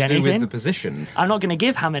Something Hamid to do anything. with the position. I'm not going to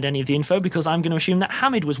give Hamid any of the info because I'm going to assume that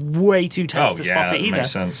Hamid was way too tense to spot it that either.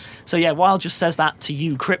 makes sense. So yeah, Wild just says that to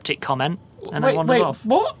you, cryptic comment, and then wanders off.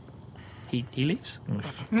 What? He leaves.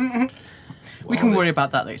 We can worry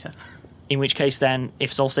about that later. In which case, then,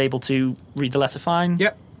 if Zolf's able to read the letter, fine.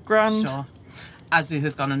 Yep. Grand. Sure. Azu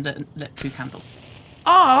has gone and lit 2 candles.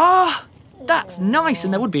 Ah, that's nice,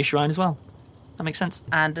 and there would be a shrine as well. That makes sense.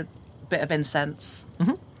 And a bit of incense.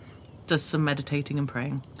 Does some meditating and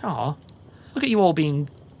praying. Ah, look at you all being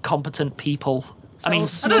competent people. I mean,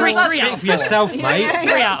 don't know, three out of For 4. yourself, mate.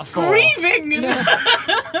 3 out of 4. Grieving!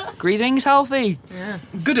 Grieving's healthy.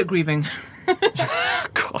 Good at grieving.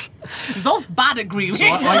 God. Zolf bad at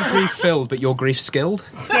grieving. I'm grief-filled, but you're grief-skilled?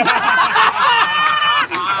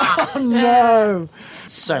 No.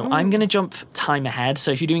 So I'm going to jump time ahead.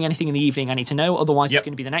 So if you're doing anything in the evening, I need to know. Otherwise, Yep. it's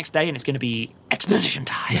going to be the next day, and it's going to be exposition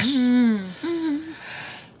time. Yes.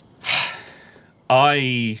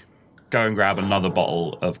 I go and grab another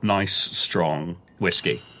bottle of nice, strong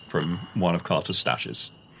whiskey from one of Carter's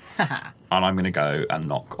stashes. And I'm going to go and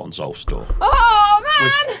knock on Zolf's door. Oh,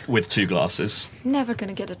 man! With 2 glasses. Never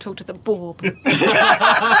gonna get to talk to the Borb.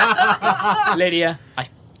 Lydia, I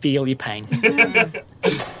feel your pain.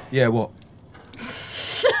 Yeah, what?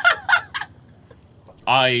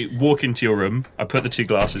 I walk into your room, I put the 2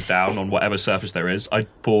 glasses down on whatever surface there is, I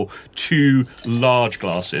pour 2 large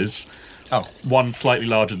glasses, one slightly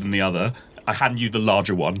larger than the other. I hand you the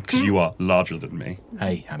larger one, because you are larger than me.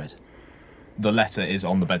 Hey, Hamid. The letter is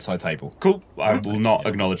on the bedside table. Cool, I will not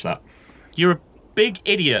acknowledge that. You're a big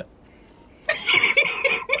idiot.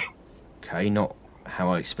 Okay, not how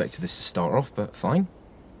I expected this to start off, but fine.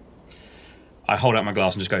 I hold out my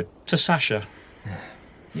glass and just go, to Sasha.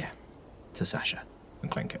 Yeah, to Sasha.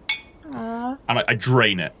 And clink it. And I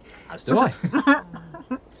drain it. As do I.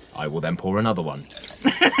 I will then pour another one.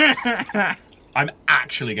 I'm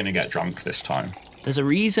actually going to get drunk this time. There's a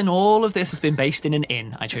reason all of this has been based in an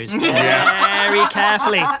inn. I chose very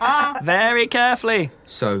carefully. Very carefully.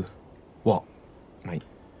 So, what, mate?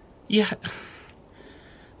 Yeah.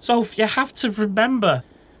 Zolf, you have to remember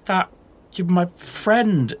that you're my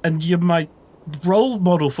friend and you're my role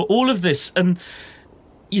model for all of this, and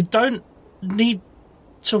you don't need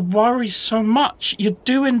to worry so much. You're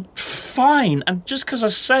doing fine, and just because I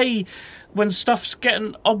say when stuff's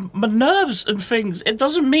getting on my nerves and things, it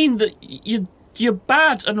doesn't mean that you're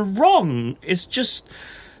bad and wrong. It's just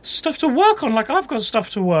stuff to work on, like I've got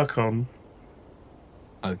stuff to work on.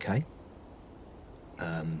 Okay.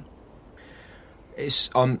 It's,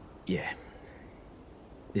 yeah.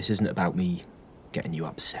 This isn't about me getting you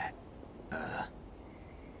upset.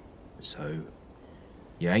 So,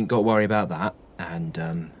 you ain't got to worry about that,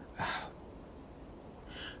 and,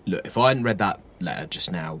 look, if I hadn't read that letter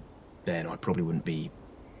just now, then I probably wouldn't be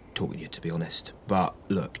talking to you, to be honest. But,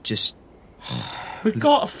 look, just... We've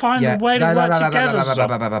got to find a way to work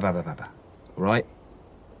together. Right?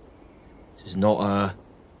 This is not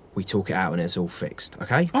we talk it out and it's all fixed,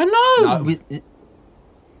 okay? I know! No,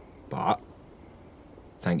 but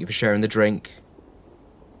thank you for sharing the drink.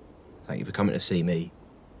 Thank you for coming to see me.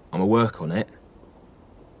 I'm going to work on it.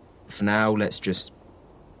 For now, let's just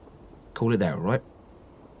call it there, all right?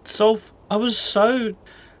 Zolf, I was so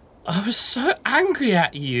angry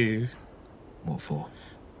at you. What for?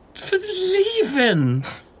 For leaving.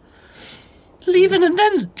 leaving, and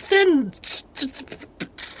then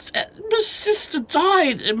my sister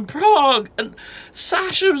died in Prague, and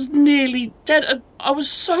Sasha was nearly dead, and I was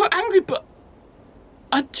so angry, but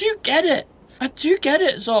I do get it.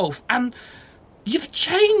 Zolf, and you've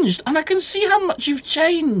changed, and I can see how much you've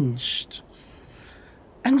changed.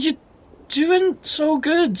 And you're doing so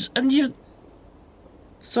good, and you're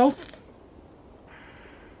so...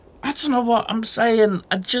 I don't know what I'm saying.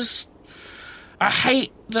 I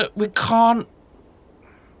hate that we can't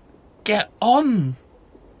get on.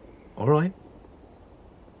 All right.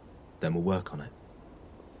 Then we'll work on it.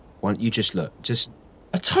 Why don't you just look,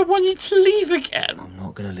 I don't want you to leave again. I'm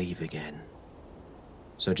not going to leave again.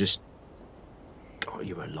 So just... God,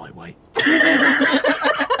 you're a lightweight.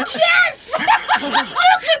 Yes! Look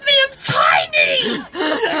at me, I'm tiny!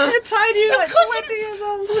 You're tiny, like 20 years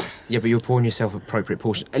old. Yeah, but you're pouring yourself appropriate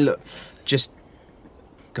portions. And look, just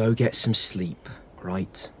go get some sleep,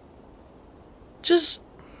 right? Just...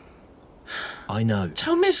 I know.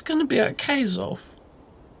 Tell me it's going to be okay, Zolf.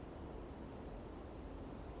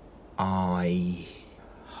 I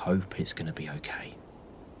hope it's going to be okay.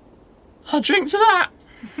 I'll drink to that.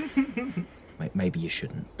 Maybe you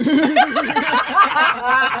shouldn't. I'm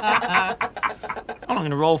not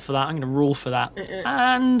going to roll for that. I'm going to rule for that.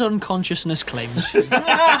 And unconsciousness claims.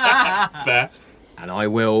 Fair. And I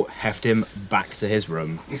will heft him back to his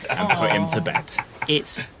room and put him to bed.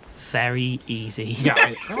 It's very easy.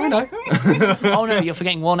 Yeah, I know. Oh no, you're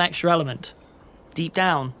forgetting one extra element. Deep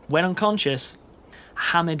down, when unconscious,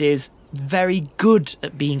 Hamid is very good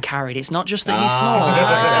at being carried. It's not just that he's small.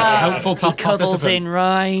 Helpful He cuddles in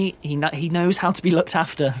right. He knows how to be looked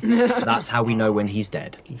after. That's how we know when he's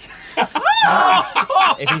dead.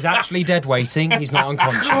 If he's actually dead waiting, he's not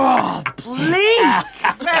unconscious. Oh, bleak!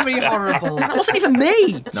 Very horrible. That wasn't even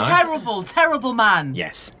me. No? Terrible man.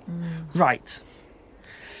 Yes. Right.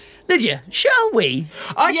 Lydia, shall we?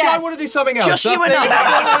 Actually, I want to do something else. Just you and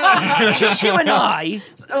I. Just you and I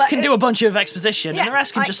can do a bunch of exposition, and the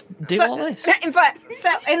rest can just do all this. In fact,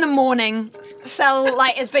 in the morning, Cell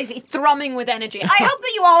is basically thrumming with energy. I hope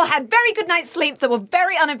that you all had very good night's sleep that were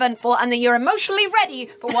very uneventful, and that you're emotionally ready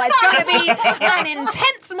for what is going to be an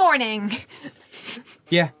intense morning.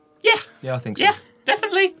 Yeah, I think so. Yeah,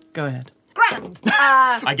 definitely. Go ahead. Grand.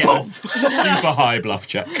 I get a super high bluff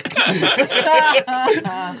check.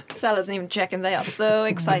 Cell isn't even checking. They are so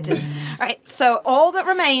excited. All right, so all that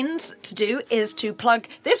remains to do is to plug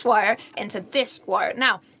this wire into this wire.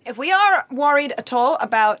 Now, if we are worried at all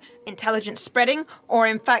about intelligence spreading, or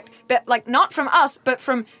in fact, not from us, but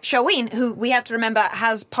from Shaween, who we have to remember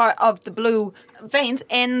has part of the blue veins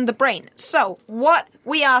in the brain. So what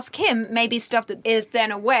we ask him may be stuff that is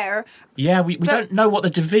then aware. Yeah, we don't know what the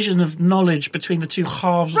division of knowledge between the two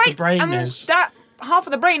halves of the brain is. That half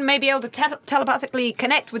of the brain may be able to telepathically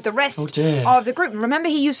connect with the rest of the group. And remember,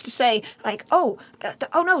 he used to say, oh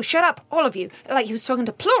no, shut up, all of you. Like, he was talking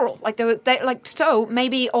to plural. So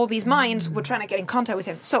maybe all these minds were trying to get in contact with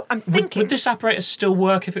him. So I'm thinking... Would this apparatus still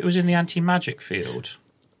work if it was in the anti-magic field?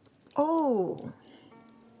 Oh.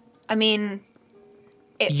 I mean...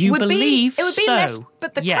 It you would believe be, it would be so, less,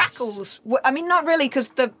 but the yes. crackles... not really, because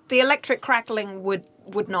the electric crackling would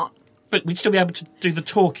not... But we'd still be able to do the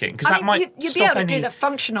talking, because that might you'd stop be able to any... do the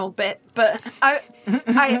functional bit, but But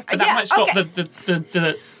that might stop okay.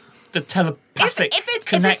 the telepathic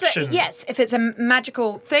connection. If it's a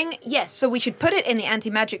magical thing, yes. So we should put it in the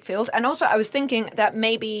anti-magic field. And also I was thinking that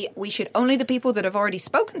maybe we should, only the people that have already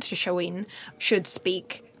spoken to Shaween should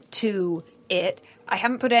speak to it. I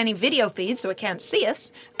haven't put any video feeds, so it can't see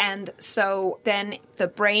us, and so then the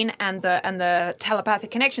brain and the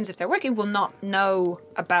telepathic connections, if they're working, will not know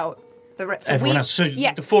about the rest. So everyone else. So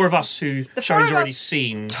the four of us who Shaween's already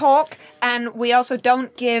seen talk, and we also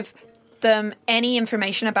don't give them any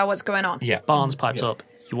information about what's going on. Yeah, Barnes pipes up.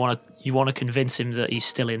 You want to convince him that he's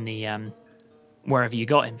still in the wherever you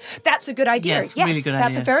got him. That's a good idea. Yes, really good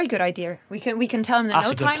that's idea. a very good idea. We can tell him that That's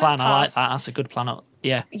no a good time plan. has I like passed. that. That's a good plan.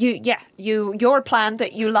 Yeah. Your plan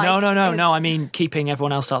that you like. No. I mean, keeping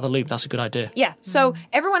everyone else out of the loop. That's a good idea. Yeah. So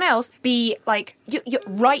everyone else be like, you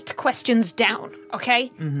write questions down, okay?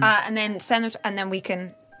 Mm-hmm. And then send it, and then we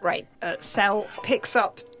can write. Cell picks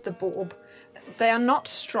up the bulb. They are not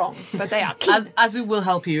strong, but they are key. Azu will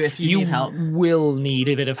help you if you need help. You will need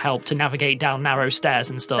a bit of help to navigate down narrow stairs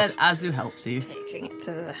and stuff. Then Azu helps you. Taking it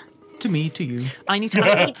to the... To me, to you. I need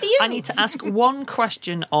to ask one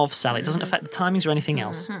question of Sal. It doesn't affect the timings or anything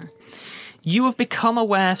else. You have become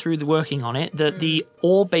aware through the working on it that the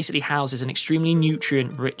orb basically houses an extremely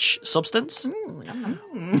nutrient-rich substance,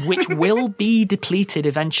 which will be depleted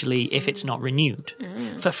eventually if it's not renewed.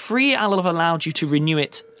 For free, I'll have allowed you to renew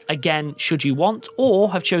it again, should you want,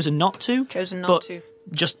 or have chosen not to. Not to.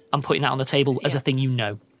 Just, I'm putting that on the table as a thing you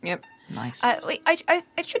know. Yep. Nice. I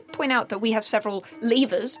should point out that we have several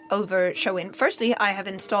levers over Shoin. Firstly, I have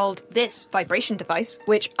installed this vibration device,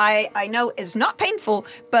 which I know is not painful,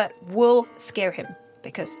 but will scare him,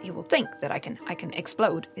 because he will think that I can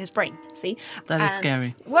explode his brain. See? That is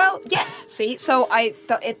scary. Well, yes. See? So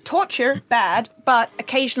torture, bad, but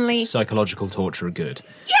occasionally... Psychological torture are good.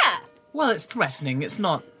 Yeah! Well, it's threatening. It's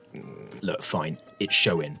not... Look, fine. It's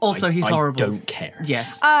showing. Also, he's horrible. I don't care.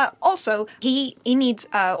 Yes. Also, he needs,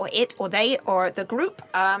 or it, or they, or the group,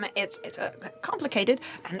 it's complicated,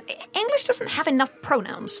 and English doesn't have enough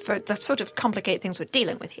pronouns for the sort of complicated things we're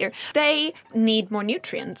dealing with here. They need more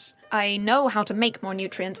nutrients. I know how to make more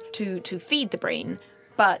nutrients to feed the brain,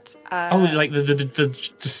 but... like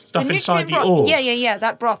the stuff the inside the broth. ore? Yeah,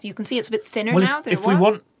 that broth. You can see it's a bit thinner Well, now than if it we was.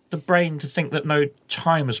 want the brain to think that no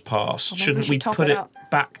time has passed, Well, maybe shouldn't we we should top put it it up.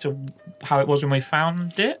 back to how it was when we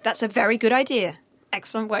found it? That's a very good idea.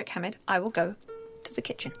 Excellent work, Hamid. I will go to the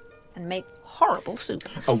kitchen and make horrible soup.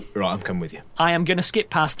 Oh, right, I'm coming with you. I am going to skip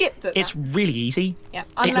past. It's really easy. Yeah,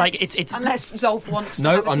 Unless Zolf wants to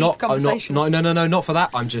No, have a I'm deep not. conversation. No, not for that.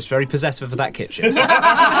 I'm just very possessive of that kitchen.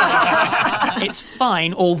 It's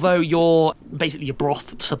fine, although your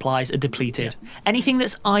broth supplies are depleted. Anything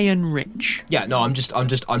that's iron rich. Yeah, no, I'm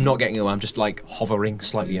not getting them. I'm just like hovering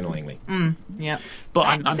slightly annoyingly. Yeah. But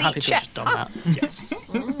I'm happy to have just done that. Yes.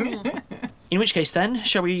 In which case, then,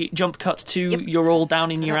 shall we jump cut to you're all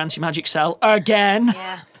down in your anti-magic cell again?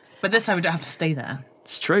 Yeah. But this time we don't have to stay there.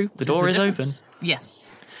 It's true. The door is open.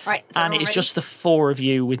 Yes. Right. And it's just the four of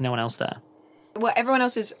you with no one else there. Well, everyone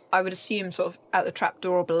else is, I would assume, sort of at the trap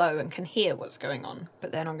door below and can hear what's going on,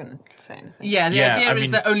 but they're not going to say anything. Yeah, the idea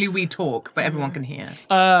is that only we talk, but everyone can hear.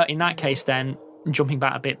 In that case, then, jumping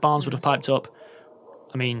back a bit, Barnes would have piped up.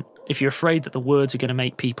 I mean, if you're afraid that the words are going to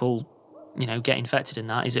make people, get infected in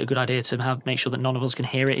that, is it a good idea to make sure that none of us can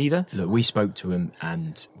hear it either? Look, we spoke to him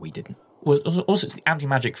and we didn't. Well, also it's the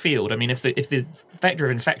anti-magic field. I mean, if the vector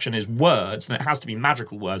of infection is words, then it has to be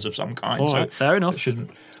magical words of some kind. All right, fair enough. It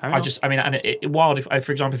shouldn't. Fair enough.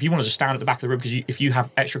 For example, if you wanted to stand at the back of the room because if you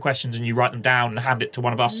have extra questions and you write them down and hand it to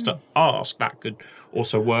one of us to ask, that could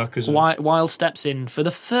also work as Wild steps in for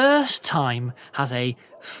the first time, has a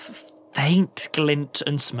faint glint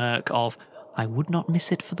and smirk of, I would not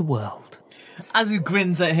miss it for the world. Azu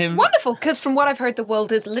grins at him. Wonderful, because from what I've heard, the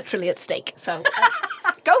world is literally at stake. So let's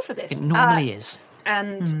go for this. It normally is.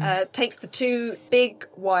 And takes the two big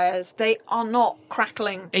wires. They are not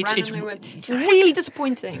crackling randomly. It's really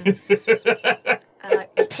disappointing. And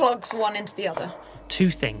plugs one into the other.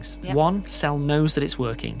 Two things. Yep. One, Cell knows that it's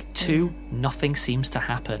working. Two, nothing seems to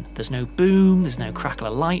happen. There's no boom, there's no crackle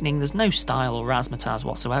of lightning, there's no style or razzmatazz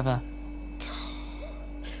whatsoever.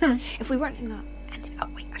 If we weren't in the... Oh,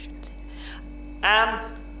 wait, I shouldn't say.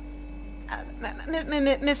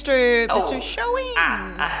 Mr. Showing.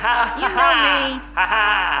 You know me.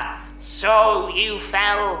 So you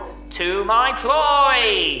fell to my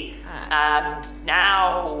ploy, and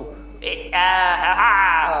now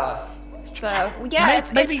So yeah,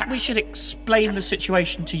 maybe we should explain the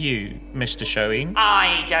situation to you, Mr. Showing.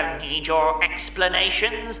 I don't need your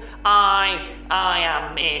explanations. I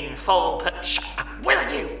am in full.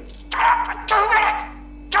 Will you?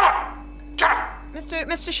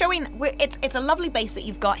 Mr. Showing, it's a lovely base that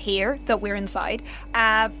you've got here that we're inside,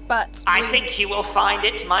 but I think you will find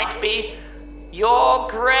it might be your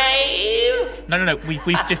grave. No.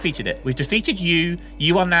 We've defeated it. We've defeated you.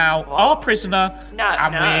 You are now our prisoner,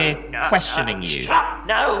 and we're questioning you.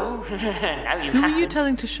 No, you Who are you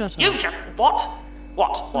telling to shut up? You what?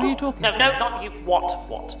 Who are you talking to? No, not you.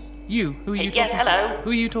 What? You. Who are you Yes, talking hello. to?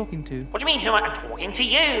 Who are you talking to? What do you mean, who am I talking to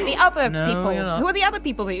you? the other No, people. you're not. Who are the other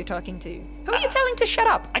people that you're talking to? Who are you telling to shut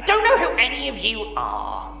up? I don't know who any of you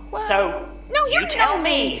are. Well, So no, you tell know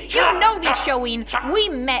me. Shut You know me, up. Showing. We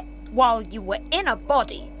met while you were in a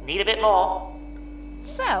body. Need a bit more.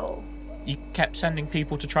 So, You kept sending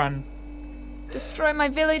people to try and destroy my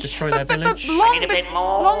village. Destroy their village? But long, I need a bit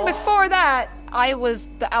more. long before that, I was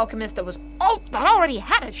the alchemist that already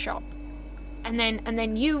had a shop. And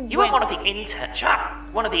then you You were one of the interns. Shut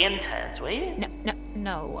up. One of the interns, were you?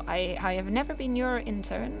 No, I have never been your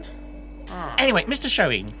intern. Anyway, Mr.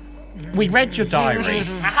 Showing, we read your diary.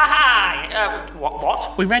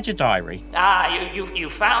 What? We read your diary. You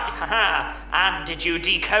found. And did you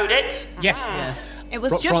decode it? Yes. Yeah. It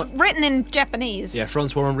was just written in Japanese. Yeah,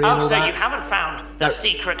 Francois Henri and Oh, all so that. you haven't found the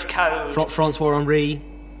secret code? Francois Henri,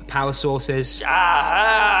 power sources.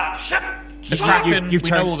 Shut. The Kraken, you've we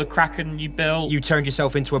know all the Kraken you built. You turned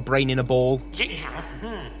yourself into a brain in a ball. Beat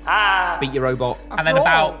your robot. And then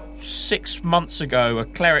about 6 months ago, a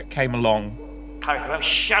cleric came along. Cleric,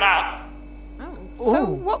 shut up. So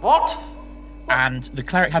what? What? And the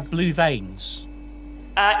cleric had blue veins.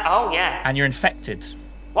 Oh, yeah. And you're infected.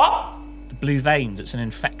 What? The blue veins, it's an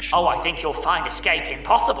infection. Oh, I think you'll find escape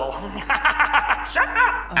impossible. Shut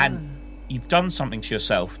up! And you've done something to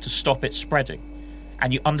yourself to stop it spreading.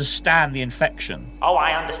 And you understand the infection. Oh,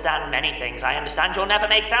 I understand many things. I understand you'll never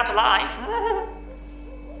make it out alive.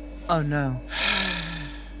 Oh, no.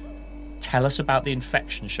 Tell us about the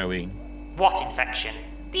infection, Shoeen. What infection?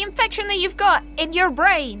 The infection that you've got in your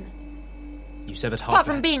brain. You severed half. Apart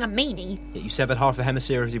from being a meanie. You severed half the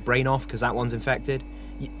hemisphere of your brain off because that one's infected.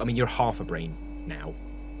 I mean, you're half a brain now.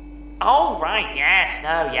 Oh, right, yes,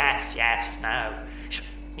 no, yes, no.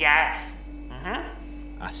 Yes.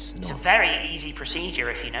 That's It's a not. very easy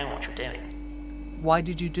procedure if you know what you're doing. Why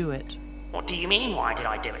did you do it? What do you mean, why did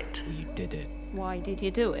I do it? You did it. Why did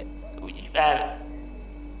you do it?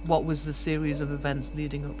 What was the series of events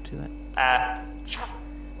leading up to it?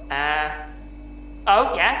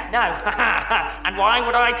 Oh, yes, no. And why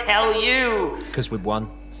would I tell you? Because we won.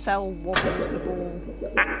 Cell wobbles the ball.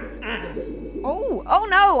 Oh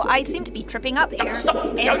no, I seem to be tripping up here. Stop.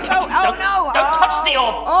 Don't Don't touch the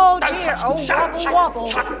orb. Oh Don't dear, touch- oh shut- wobble shut-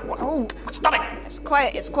 wobble. shut- Oh, Stop it.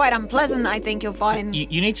 it's quite unpleasant, I think you'll find. You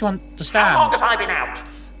need to How long understand. have I been out?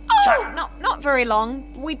 Oh, not very long.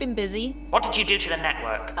 We've been busy. What did you do to the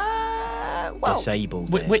network? Well,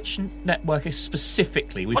 Disabled it. Which network is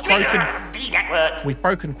specifically? What do you mean, the network? We've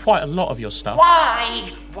broken quite a lot of your stuff.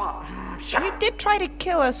 Why? What? Shut you up. did try to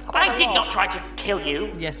kill us quite I a did lot. not try to kill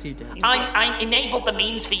you. Yes, you did. I enabled the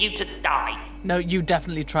means for you to die. No, you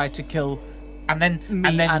definitely tried to kill And then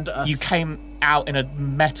me and us. you came out in a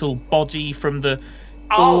metal body from the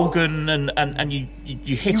Oh. organ, and you hit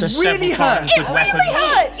You us several really times hurt. with It weapons. really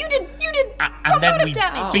hurt. You did And then lot of we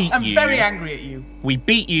damage. beat I'm you. very angry at you. We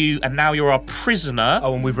beat you, and now you're our prisoner.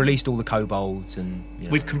 Oh, and we've released all the kobolds and.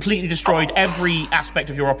 We've completely destroyed every aspect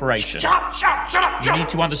of your operation. Shut up. You need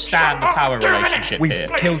to understand the power relationship We've here.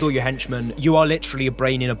 killed all your henchmen. You are literally a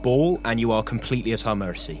brain in a ball, and you are completely at our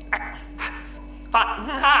mercy.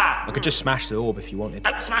 I could just smash the orb if you wanted.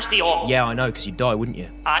 Don't smash the orb. Yeah, I know, because you'd die, wouldn't you?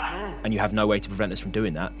 And you have no way to prevent us from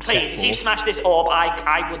doing that. Please, except if you for... smash this orb,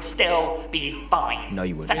 I would still be fine. No,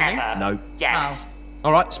 you wouldn't. Forever. No. Yes.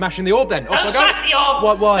 All right, smashing the orb then. Off Don't I go. smash the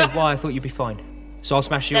orb. Why? I thought you'd be fine. So I'll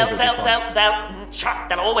smash the orb. It'll be fine.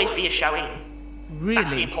 There'll always be a showing. That's the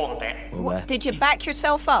Really? important bit. Well, What, there. did you back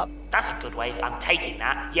yourself up? That's a good way. I'm taking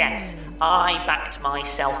that. Yes, I backed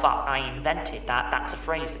myself up. I invented that. That's a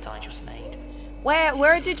phrase that I just made.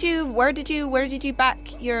 Where did you back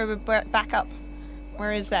your back up?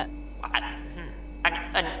 Where is that?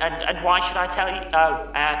 And why should I tell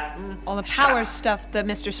you? All the shut power up. stuff that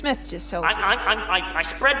Mr. Smith just told you. I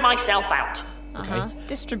spread myself out.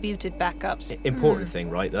 Distributed backups. Important thing,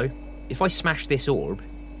 right, though? If I smash this orb,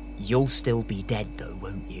 you'll still be dead, though,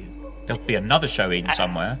 won't you? There'll be another showing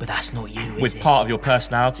somewhere. But that's not you, is With it? part of your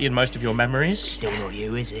personality and most of your memories. Still not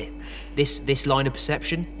you, is it? This line of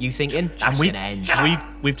perception, you thinking? That's And gonna end.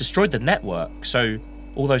 we've destroyed the network, so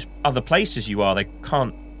all those other places you are, they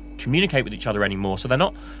can't communicate with each other anymore, so they're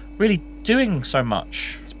not really doing so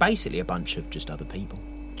much. It's basically a bunch of just other people.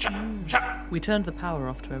 Shut up. We turned the power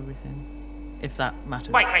off to everything. If that matters.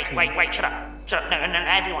 Wait, to you. wait, shut up. Shut up. No,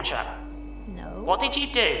 everyone shut up. No. What did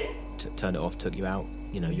you do? Turn it off, took you out.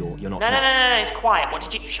 You know, you're not. No, it's quiet. What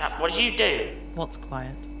did you shut up. What did you do? What's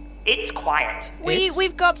quiet? It's quiet.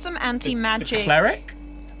 We've got some The anti-magic. cleric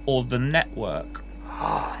or the network?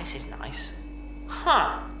 Oh, this is nice.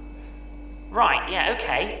 Huh. Right, yeah,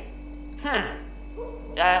 okay.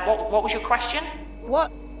 What was your question?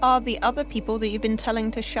 What are the other people that you've been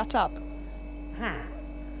telling to shut up?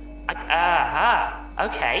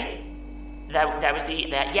 Okay. There was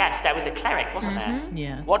the cleric, wasn't there?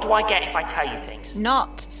 Yeah. What do I get if I tell you things?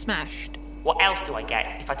 Not smashed. What else do I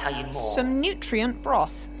get if I tell you more? Some nutrient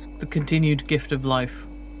broth. The continued gift of life.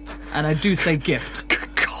 And I do say gift.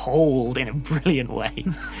 Cold in a brilliant way.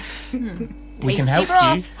 We can help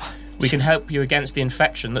you. We can help you against the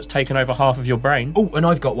infection that's taken over half of your brain. Oh, and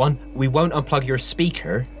I've got one. We won't unplug your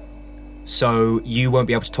speaker, so you won't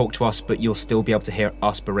be able to talk to us, but you'll still be able to hear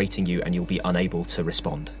us berating you, and you'll be unable to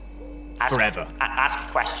respond. Forever.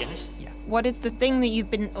 Ask questions. What is the thing that you've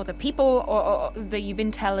been, or the people, or that you've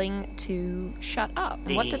been telling to shut up?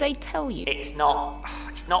 What do they tell you? It's not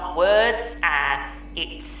words.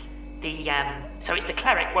 It's the So it's the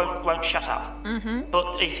cleric won't shut up.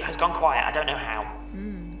 But it has gone quiet. I don't know how.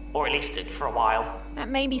 Or at least for a while. That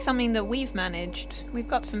may be something that we've managed. We've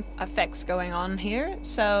got some effects going on here.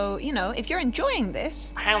 So, if you're enjoying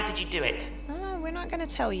this... How did you do it? We're not going to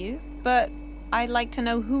tell you, but I'd like to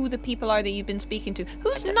know who the people are that you've been speaking to.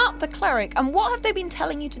 Who's not the cleric, and what have they been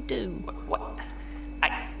telling you to do?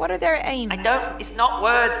 What are their aims? It's not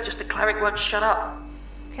words, just the cleric won't shut up.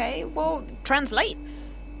 Okay, well, translate.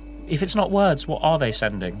 If it's not words, what are they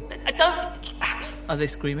sending? I don't... Are they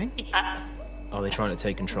screaming? Are they trying to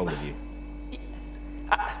take control of you?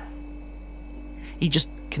 He just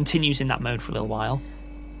continues in that mode for a little while.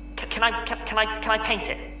 Can I paint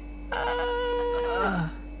it?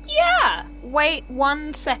 Yeah! Wait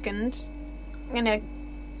 1 second. I'm gonna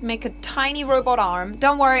make a tiny robot arm.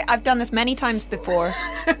 Don't worry, I've done this many times before.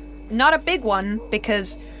 Not a big one,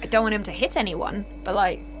 because I don't want him to hit anyone,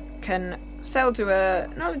 but, can sell to a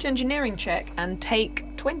knowledge engineering check and take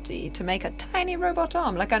 20 to make a tiny robot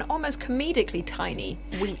arm, like an almost comedically tiny,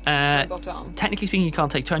 weak robot arm. Technically speaking, you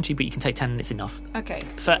can't take 20, but you can take 10 and it's enough. Okay.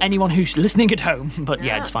 For anyone who's listening at home, but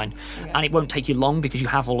yeah, it's fine. Okay. And it won't take you long because you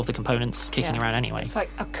have all of the components kicking around anyway. It's like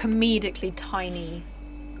a comedically tiny...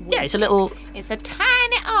 Yeah, it's a little... It's a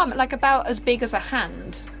tiny arm, like about as big as a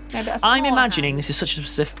hand. Maybe a I'm small imagining, hand. this is such a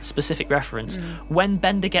specific reference, when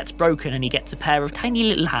Bender gets broken and he gets a pair of tiny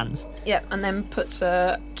little hands. Yeah, and then puts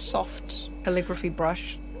a soft calligraphy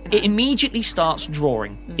brush. It immediately starts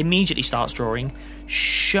drawing.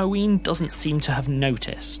 Shoin doesn't seem to have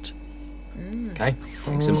noticed. Okay,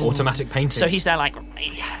 some automatic painting. So he's there like...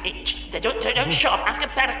 Don't shut up. Ask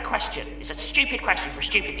a better question. It's a stupid question for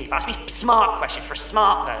stupid people. Ask me a smart question for a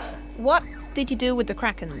smart person. What did you do with the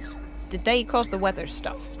Krakens? Did they cause the weather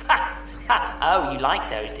stuff? Oh, you like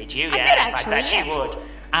those, did you? I Yes, did actually, I bet you would.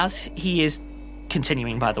 As he is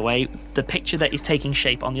continuing, by the way, the picture that is taking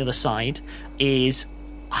shape on the other side is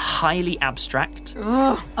highly abstract.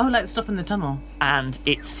 Oh, like the stuff in the tunnel. And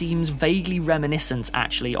it seems vaguely reminiscent,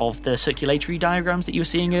 actually, of the circulatory diagrams that you were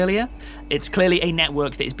seeing earlier. It's clearly a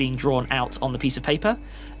network that is being drawn out on the piece of paper,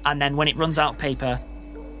 and then when it runs out of paper,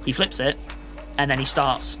 he flips it, and then he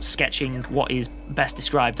starts sketching what is best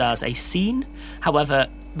described as a scene. However,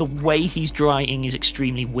 the way he's drawing is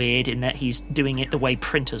extremely weird in that he's doing it the way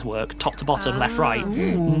printers work, top to bottom, left, right,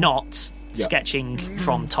 not sketching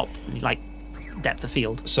from top, depth of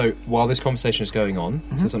field. So while this conversation is going on,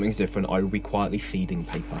 so something's different, I will be quietly feeding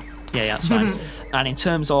paper. Yeah, that's fine. And in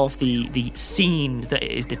terms of the scene that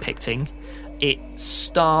it is depicting, it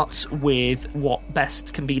starts with what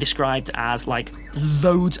best can be described as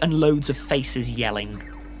loads and loads of faces yelling.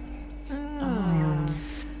 And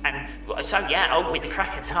with the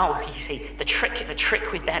Krakens, you see, the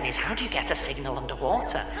trick with them is how do you get a signal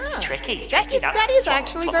underwater? It's tricky. That is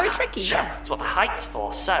actually very tricky. Sure, that's what the height's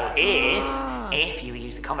for. So if you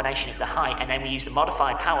use the combination of the height and then we use the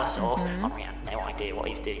modified power source, I have no idea what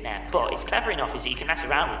he's doing now, but it's clever enough is that you can mess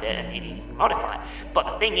around with it and you can modify it.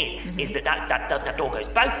 But the thing is that door goes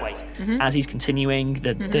both ways. As he's continuing,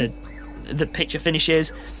 the picture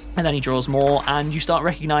finishes, and then he draws more, and you start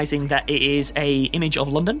recognising that it is a image of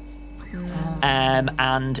London.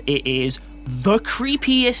 And it is the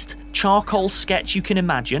creepiest charcoal sketch you can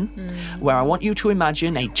imagine, where I want you to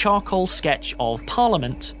imagine a charcoal sketch of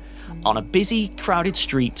Parliament on a busy, crowded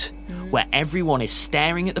street where everyone is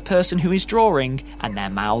staring at the person who is drawing and their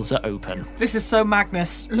mouths are open. This is so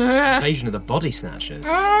Magnus. Invasion of the Body Snatchers.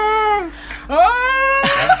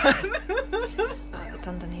 It's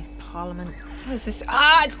underneath Parliament. What is this?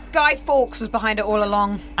 It's Guy Fawkes was behind it all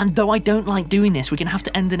along. And though I don't like doing this, we're going to have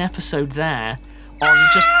to end an episode there on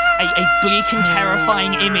just a bleak and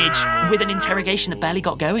terrifying image with an interrogation that barely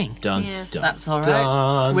got going. Done. That's all right.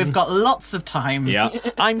 Done. We've got lots of time. Yeah.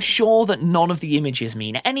 I'm sure that none of the images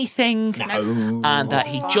mean anything, and that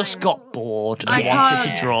he just got bored and wanted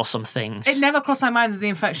to draw some things. It never crossed my mind that the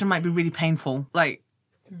infection might be really painful. I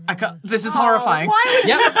can't. This is horrifying. Why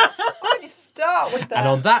Yep. would you start with that? And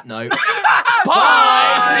on that note,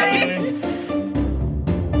 Bye!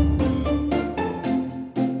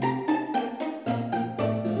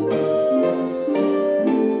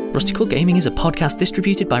 Rusty Quill Gaming is a podcast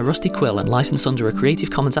distributed by Rusty Quill and licensed under a Creative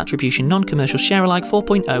Commons Attribution Non-Commercial Share-alike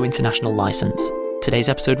 4.0 international license. Today's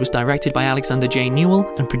episode was directed by Alexander J. Newell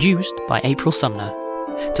and produced by April Sumner.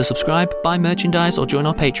 To subscribe, buy merchandise or join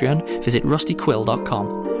our Patreon, visit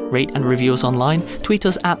rustyquill.com. Rate and review us online, tweet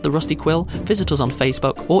us at The Rusty Quill, visit us on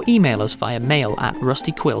Facebook or email us via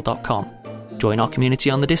mail@rustyquill.com. Join our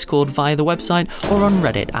community on the Discord via the website or on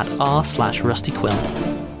Reddit at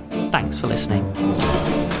r/rustyquill. Thanks for listening.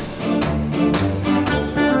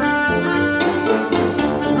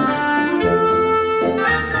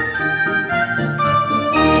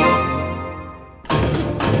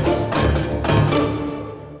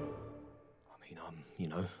 I mean, I'm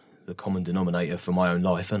calculator for my own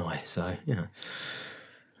life, and I so You're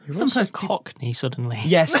sometimes Cockney suddenly.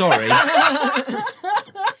 Yeah, sorry.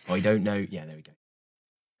 I don't know. Yeah, there we go.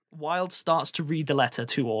 Wild starts to read the letter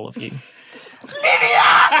to all of you.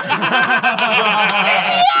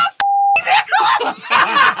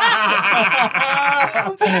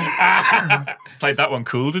 Played that one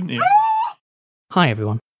cool, didn't you? Hi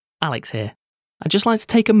everyone, Alex here. I'd just like to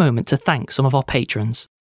take a moment to thank some of our patrons.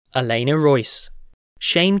 Elena Royce,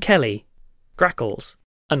 Shane Kelly, Grackles,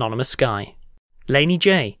 Anonymous Sky, Laney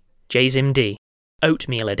J, Jzim D,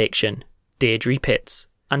 Oatmeal Addiction, Deirdre Pitts,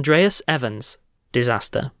 Andreas Evans,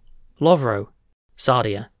 Disaster, Lovro,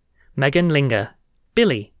 Sardia, Megan Linger,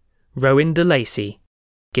 Billy, Rowan DeLacy,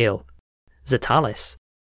 Gil, Zatalis,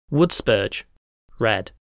 Woodspurge,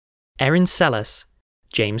 Red, Erin Sellis,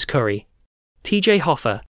 James Curry, TJ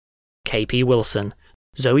Hoffer, KP Wilson,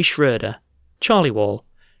 Zoe Schroeder, Charlie Wall,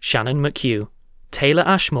 Shannon McHugh, Taylor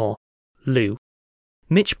Ashmore, Lou,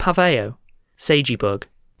 Mitch Paveo, Sagebug,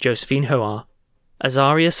 Josephine Hoar,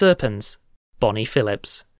 Azaria Serpens, Bonnie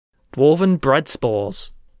Phillips, Dwarven Bread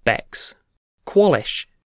Spores, Bex, Qualish,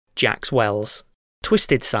 Jax Wells,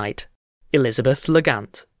 Twisted Sight, Elizabeth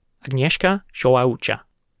Legant, Agnieszka Joaucha,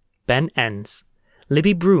 Ben Enns,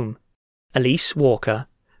 Libby Broom, Elise Walker,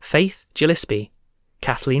 Faith Gillespie,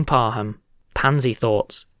 Kathleen Parham, Pansy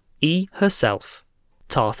Thoughts, E. Herself,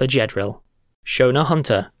 Tartha Jedril, Shona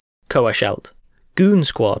Hunter, Coashelt, Goon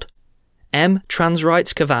Squad, M.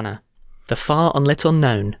 Transrights Cavanna, The Far Unlit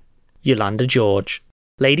Unknown, Yolanda George,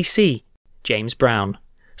 Lady C, James Brown,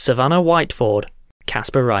 Savannah Whiteford,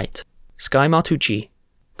 Casper Wright, Sky Martucci,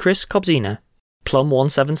 Chris Cobzina,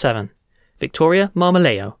 Plum177, Victoria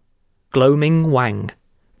Marmaleo, Glowming Wang,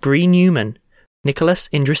 Bree Newman, Nicholas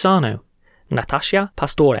Indrisano, Natasha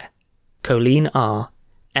Pastore, Colleen R,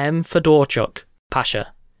 M. Fedorchuk,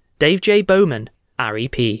 Pasha, Dave J. Bowman, Ari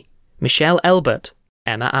P, Michelle Elbert,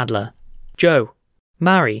 Emma Adler, Joe,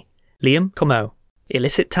 Mary, Liam Como,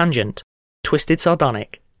 Illicit Tangent, Twisted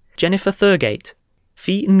Sardonic, Jennifer Thurgate,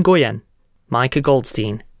 Fee Nguyen, Micah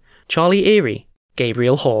Goldstein, Charlie Erie,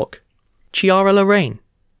 Gabriel Hawke, Chiara Lorraine,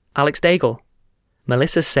 Alex Daigle,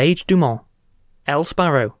 Melissa Sage Dumont, Elle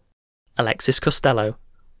Sparrow, Alexis Costello,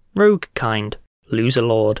 Rogue Kind, Loser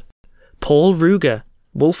Lord, Paul Ruger,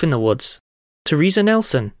 Wolf in the Woods, Teresa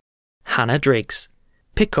Nelson, Hannah Driggs,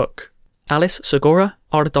 Pickhook, Alice Segura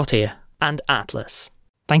Ardottir, and Atlas.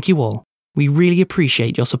 Thank you all. We really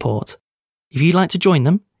appreciate your support. If you'd like to join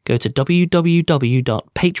them, go to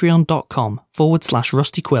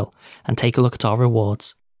www.patreon.com/rustyquill and take a look at our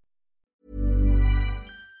rewards.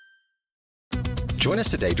 Join us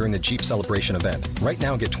today during the Jeep Celebration event. Right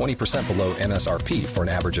now, get 20% below MSRP for an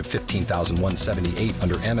average of $15,178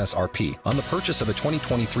 under MSRP on the purchase of a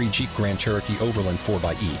 2023 Jeep Grand Cherokee Overland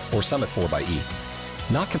 4xE or Summit 4xE.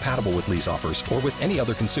 Not compatible with lease offers or with any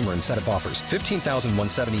other consumer incentive offers.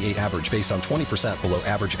 $15,178 average based on 20% below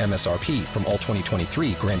average MSRP from all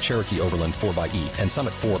 2023 Grand Cherokee Overland 4xE and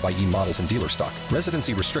Summit 4xE models in dealer stock.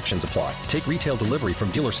 Residency restrictions apply. Take retail delivery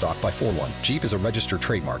from dealer stock by 4/1. Jeep is a registered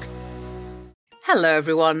trademark. Hello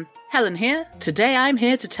everyone, Helen here. Today I'm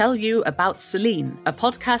here to tell you about Selene, a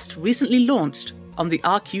podcast recently launched on the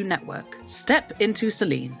RQ network. Step into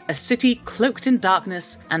Selene, a city cloaked in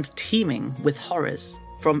darkness and teeming with horrors.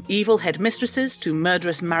 From evil headmistresses to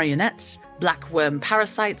murderous marionettes, black worm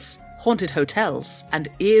parasites, haunted hotels, and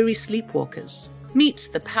eerie sleepwalkers. Meet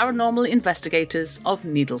the paranormal investigators of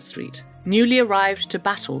Needle Street, newly arrived to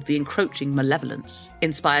battle the encroaching malevolence.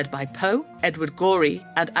 Inspired by Poe, Edward Gorey,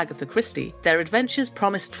 and Agatha Christie, their adventures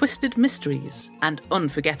promise twisted mysteries and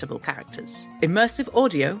unforgettable characters. Immersive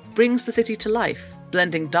audio brings the city to life,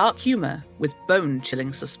 blending dark humour with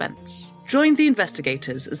bone-chilling suspense. Join the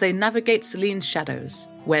investigators as they navigate Selene's shadows,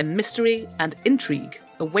 where mystery and intrigue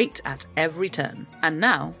await at every turn. And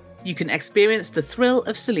now, you can experience the thrill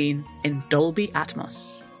of Selene in Dolby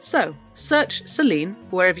Atmos. So, search Selene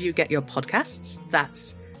wherever you get your podcasts,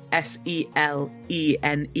 that's SELENE,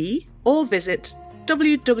 or visit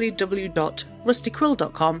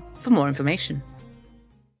www.rustyquill.com for more information.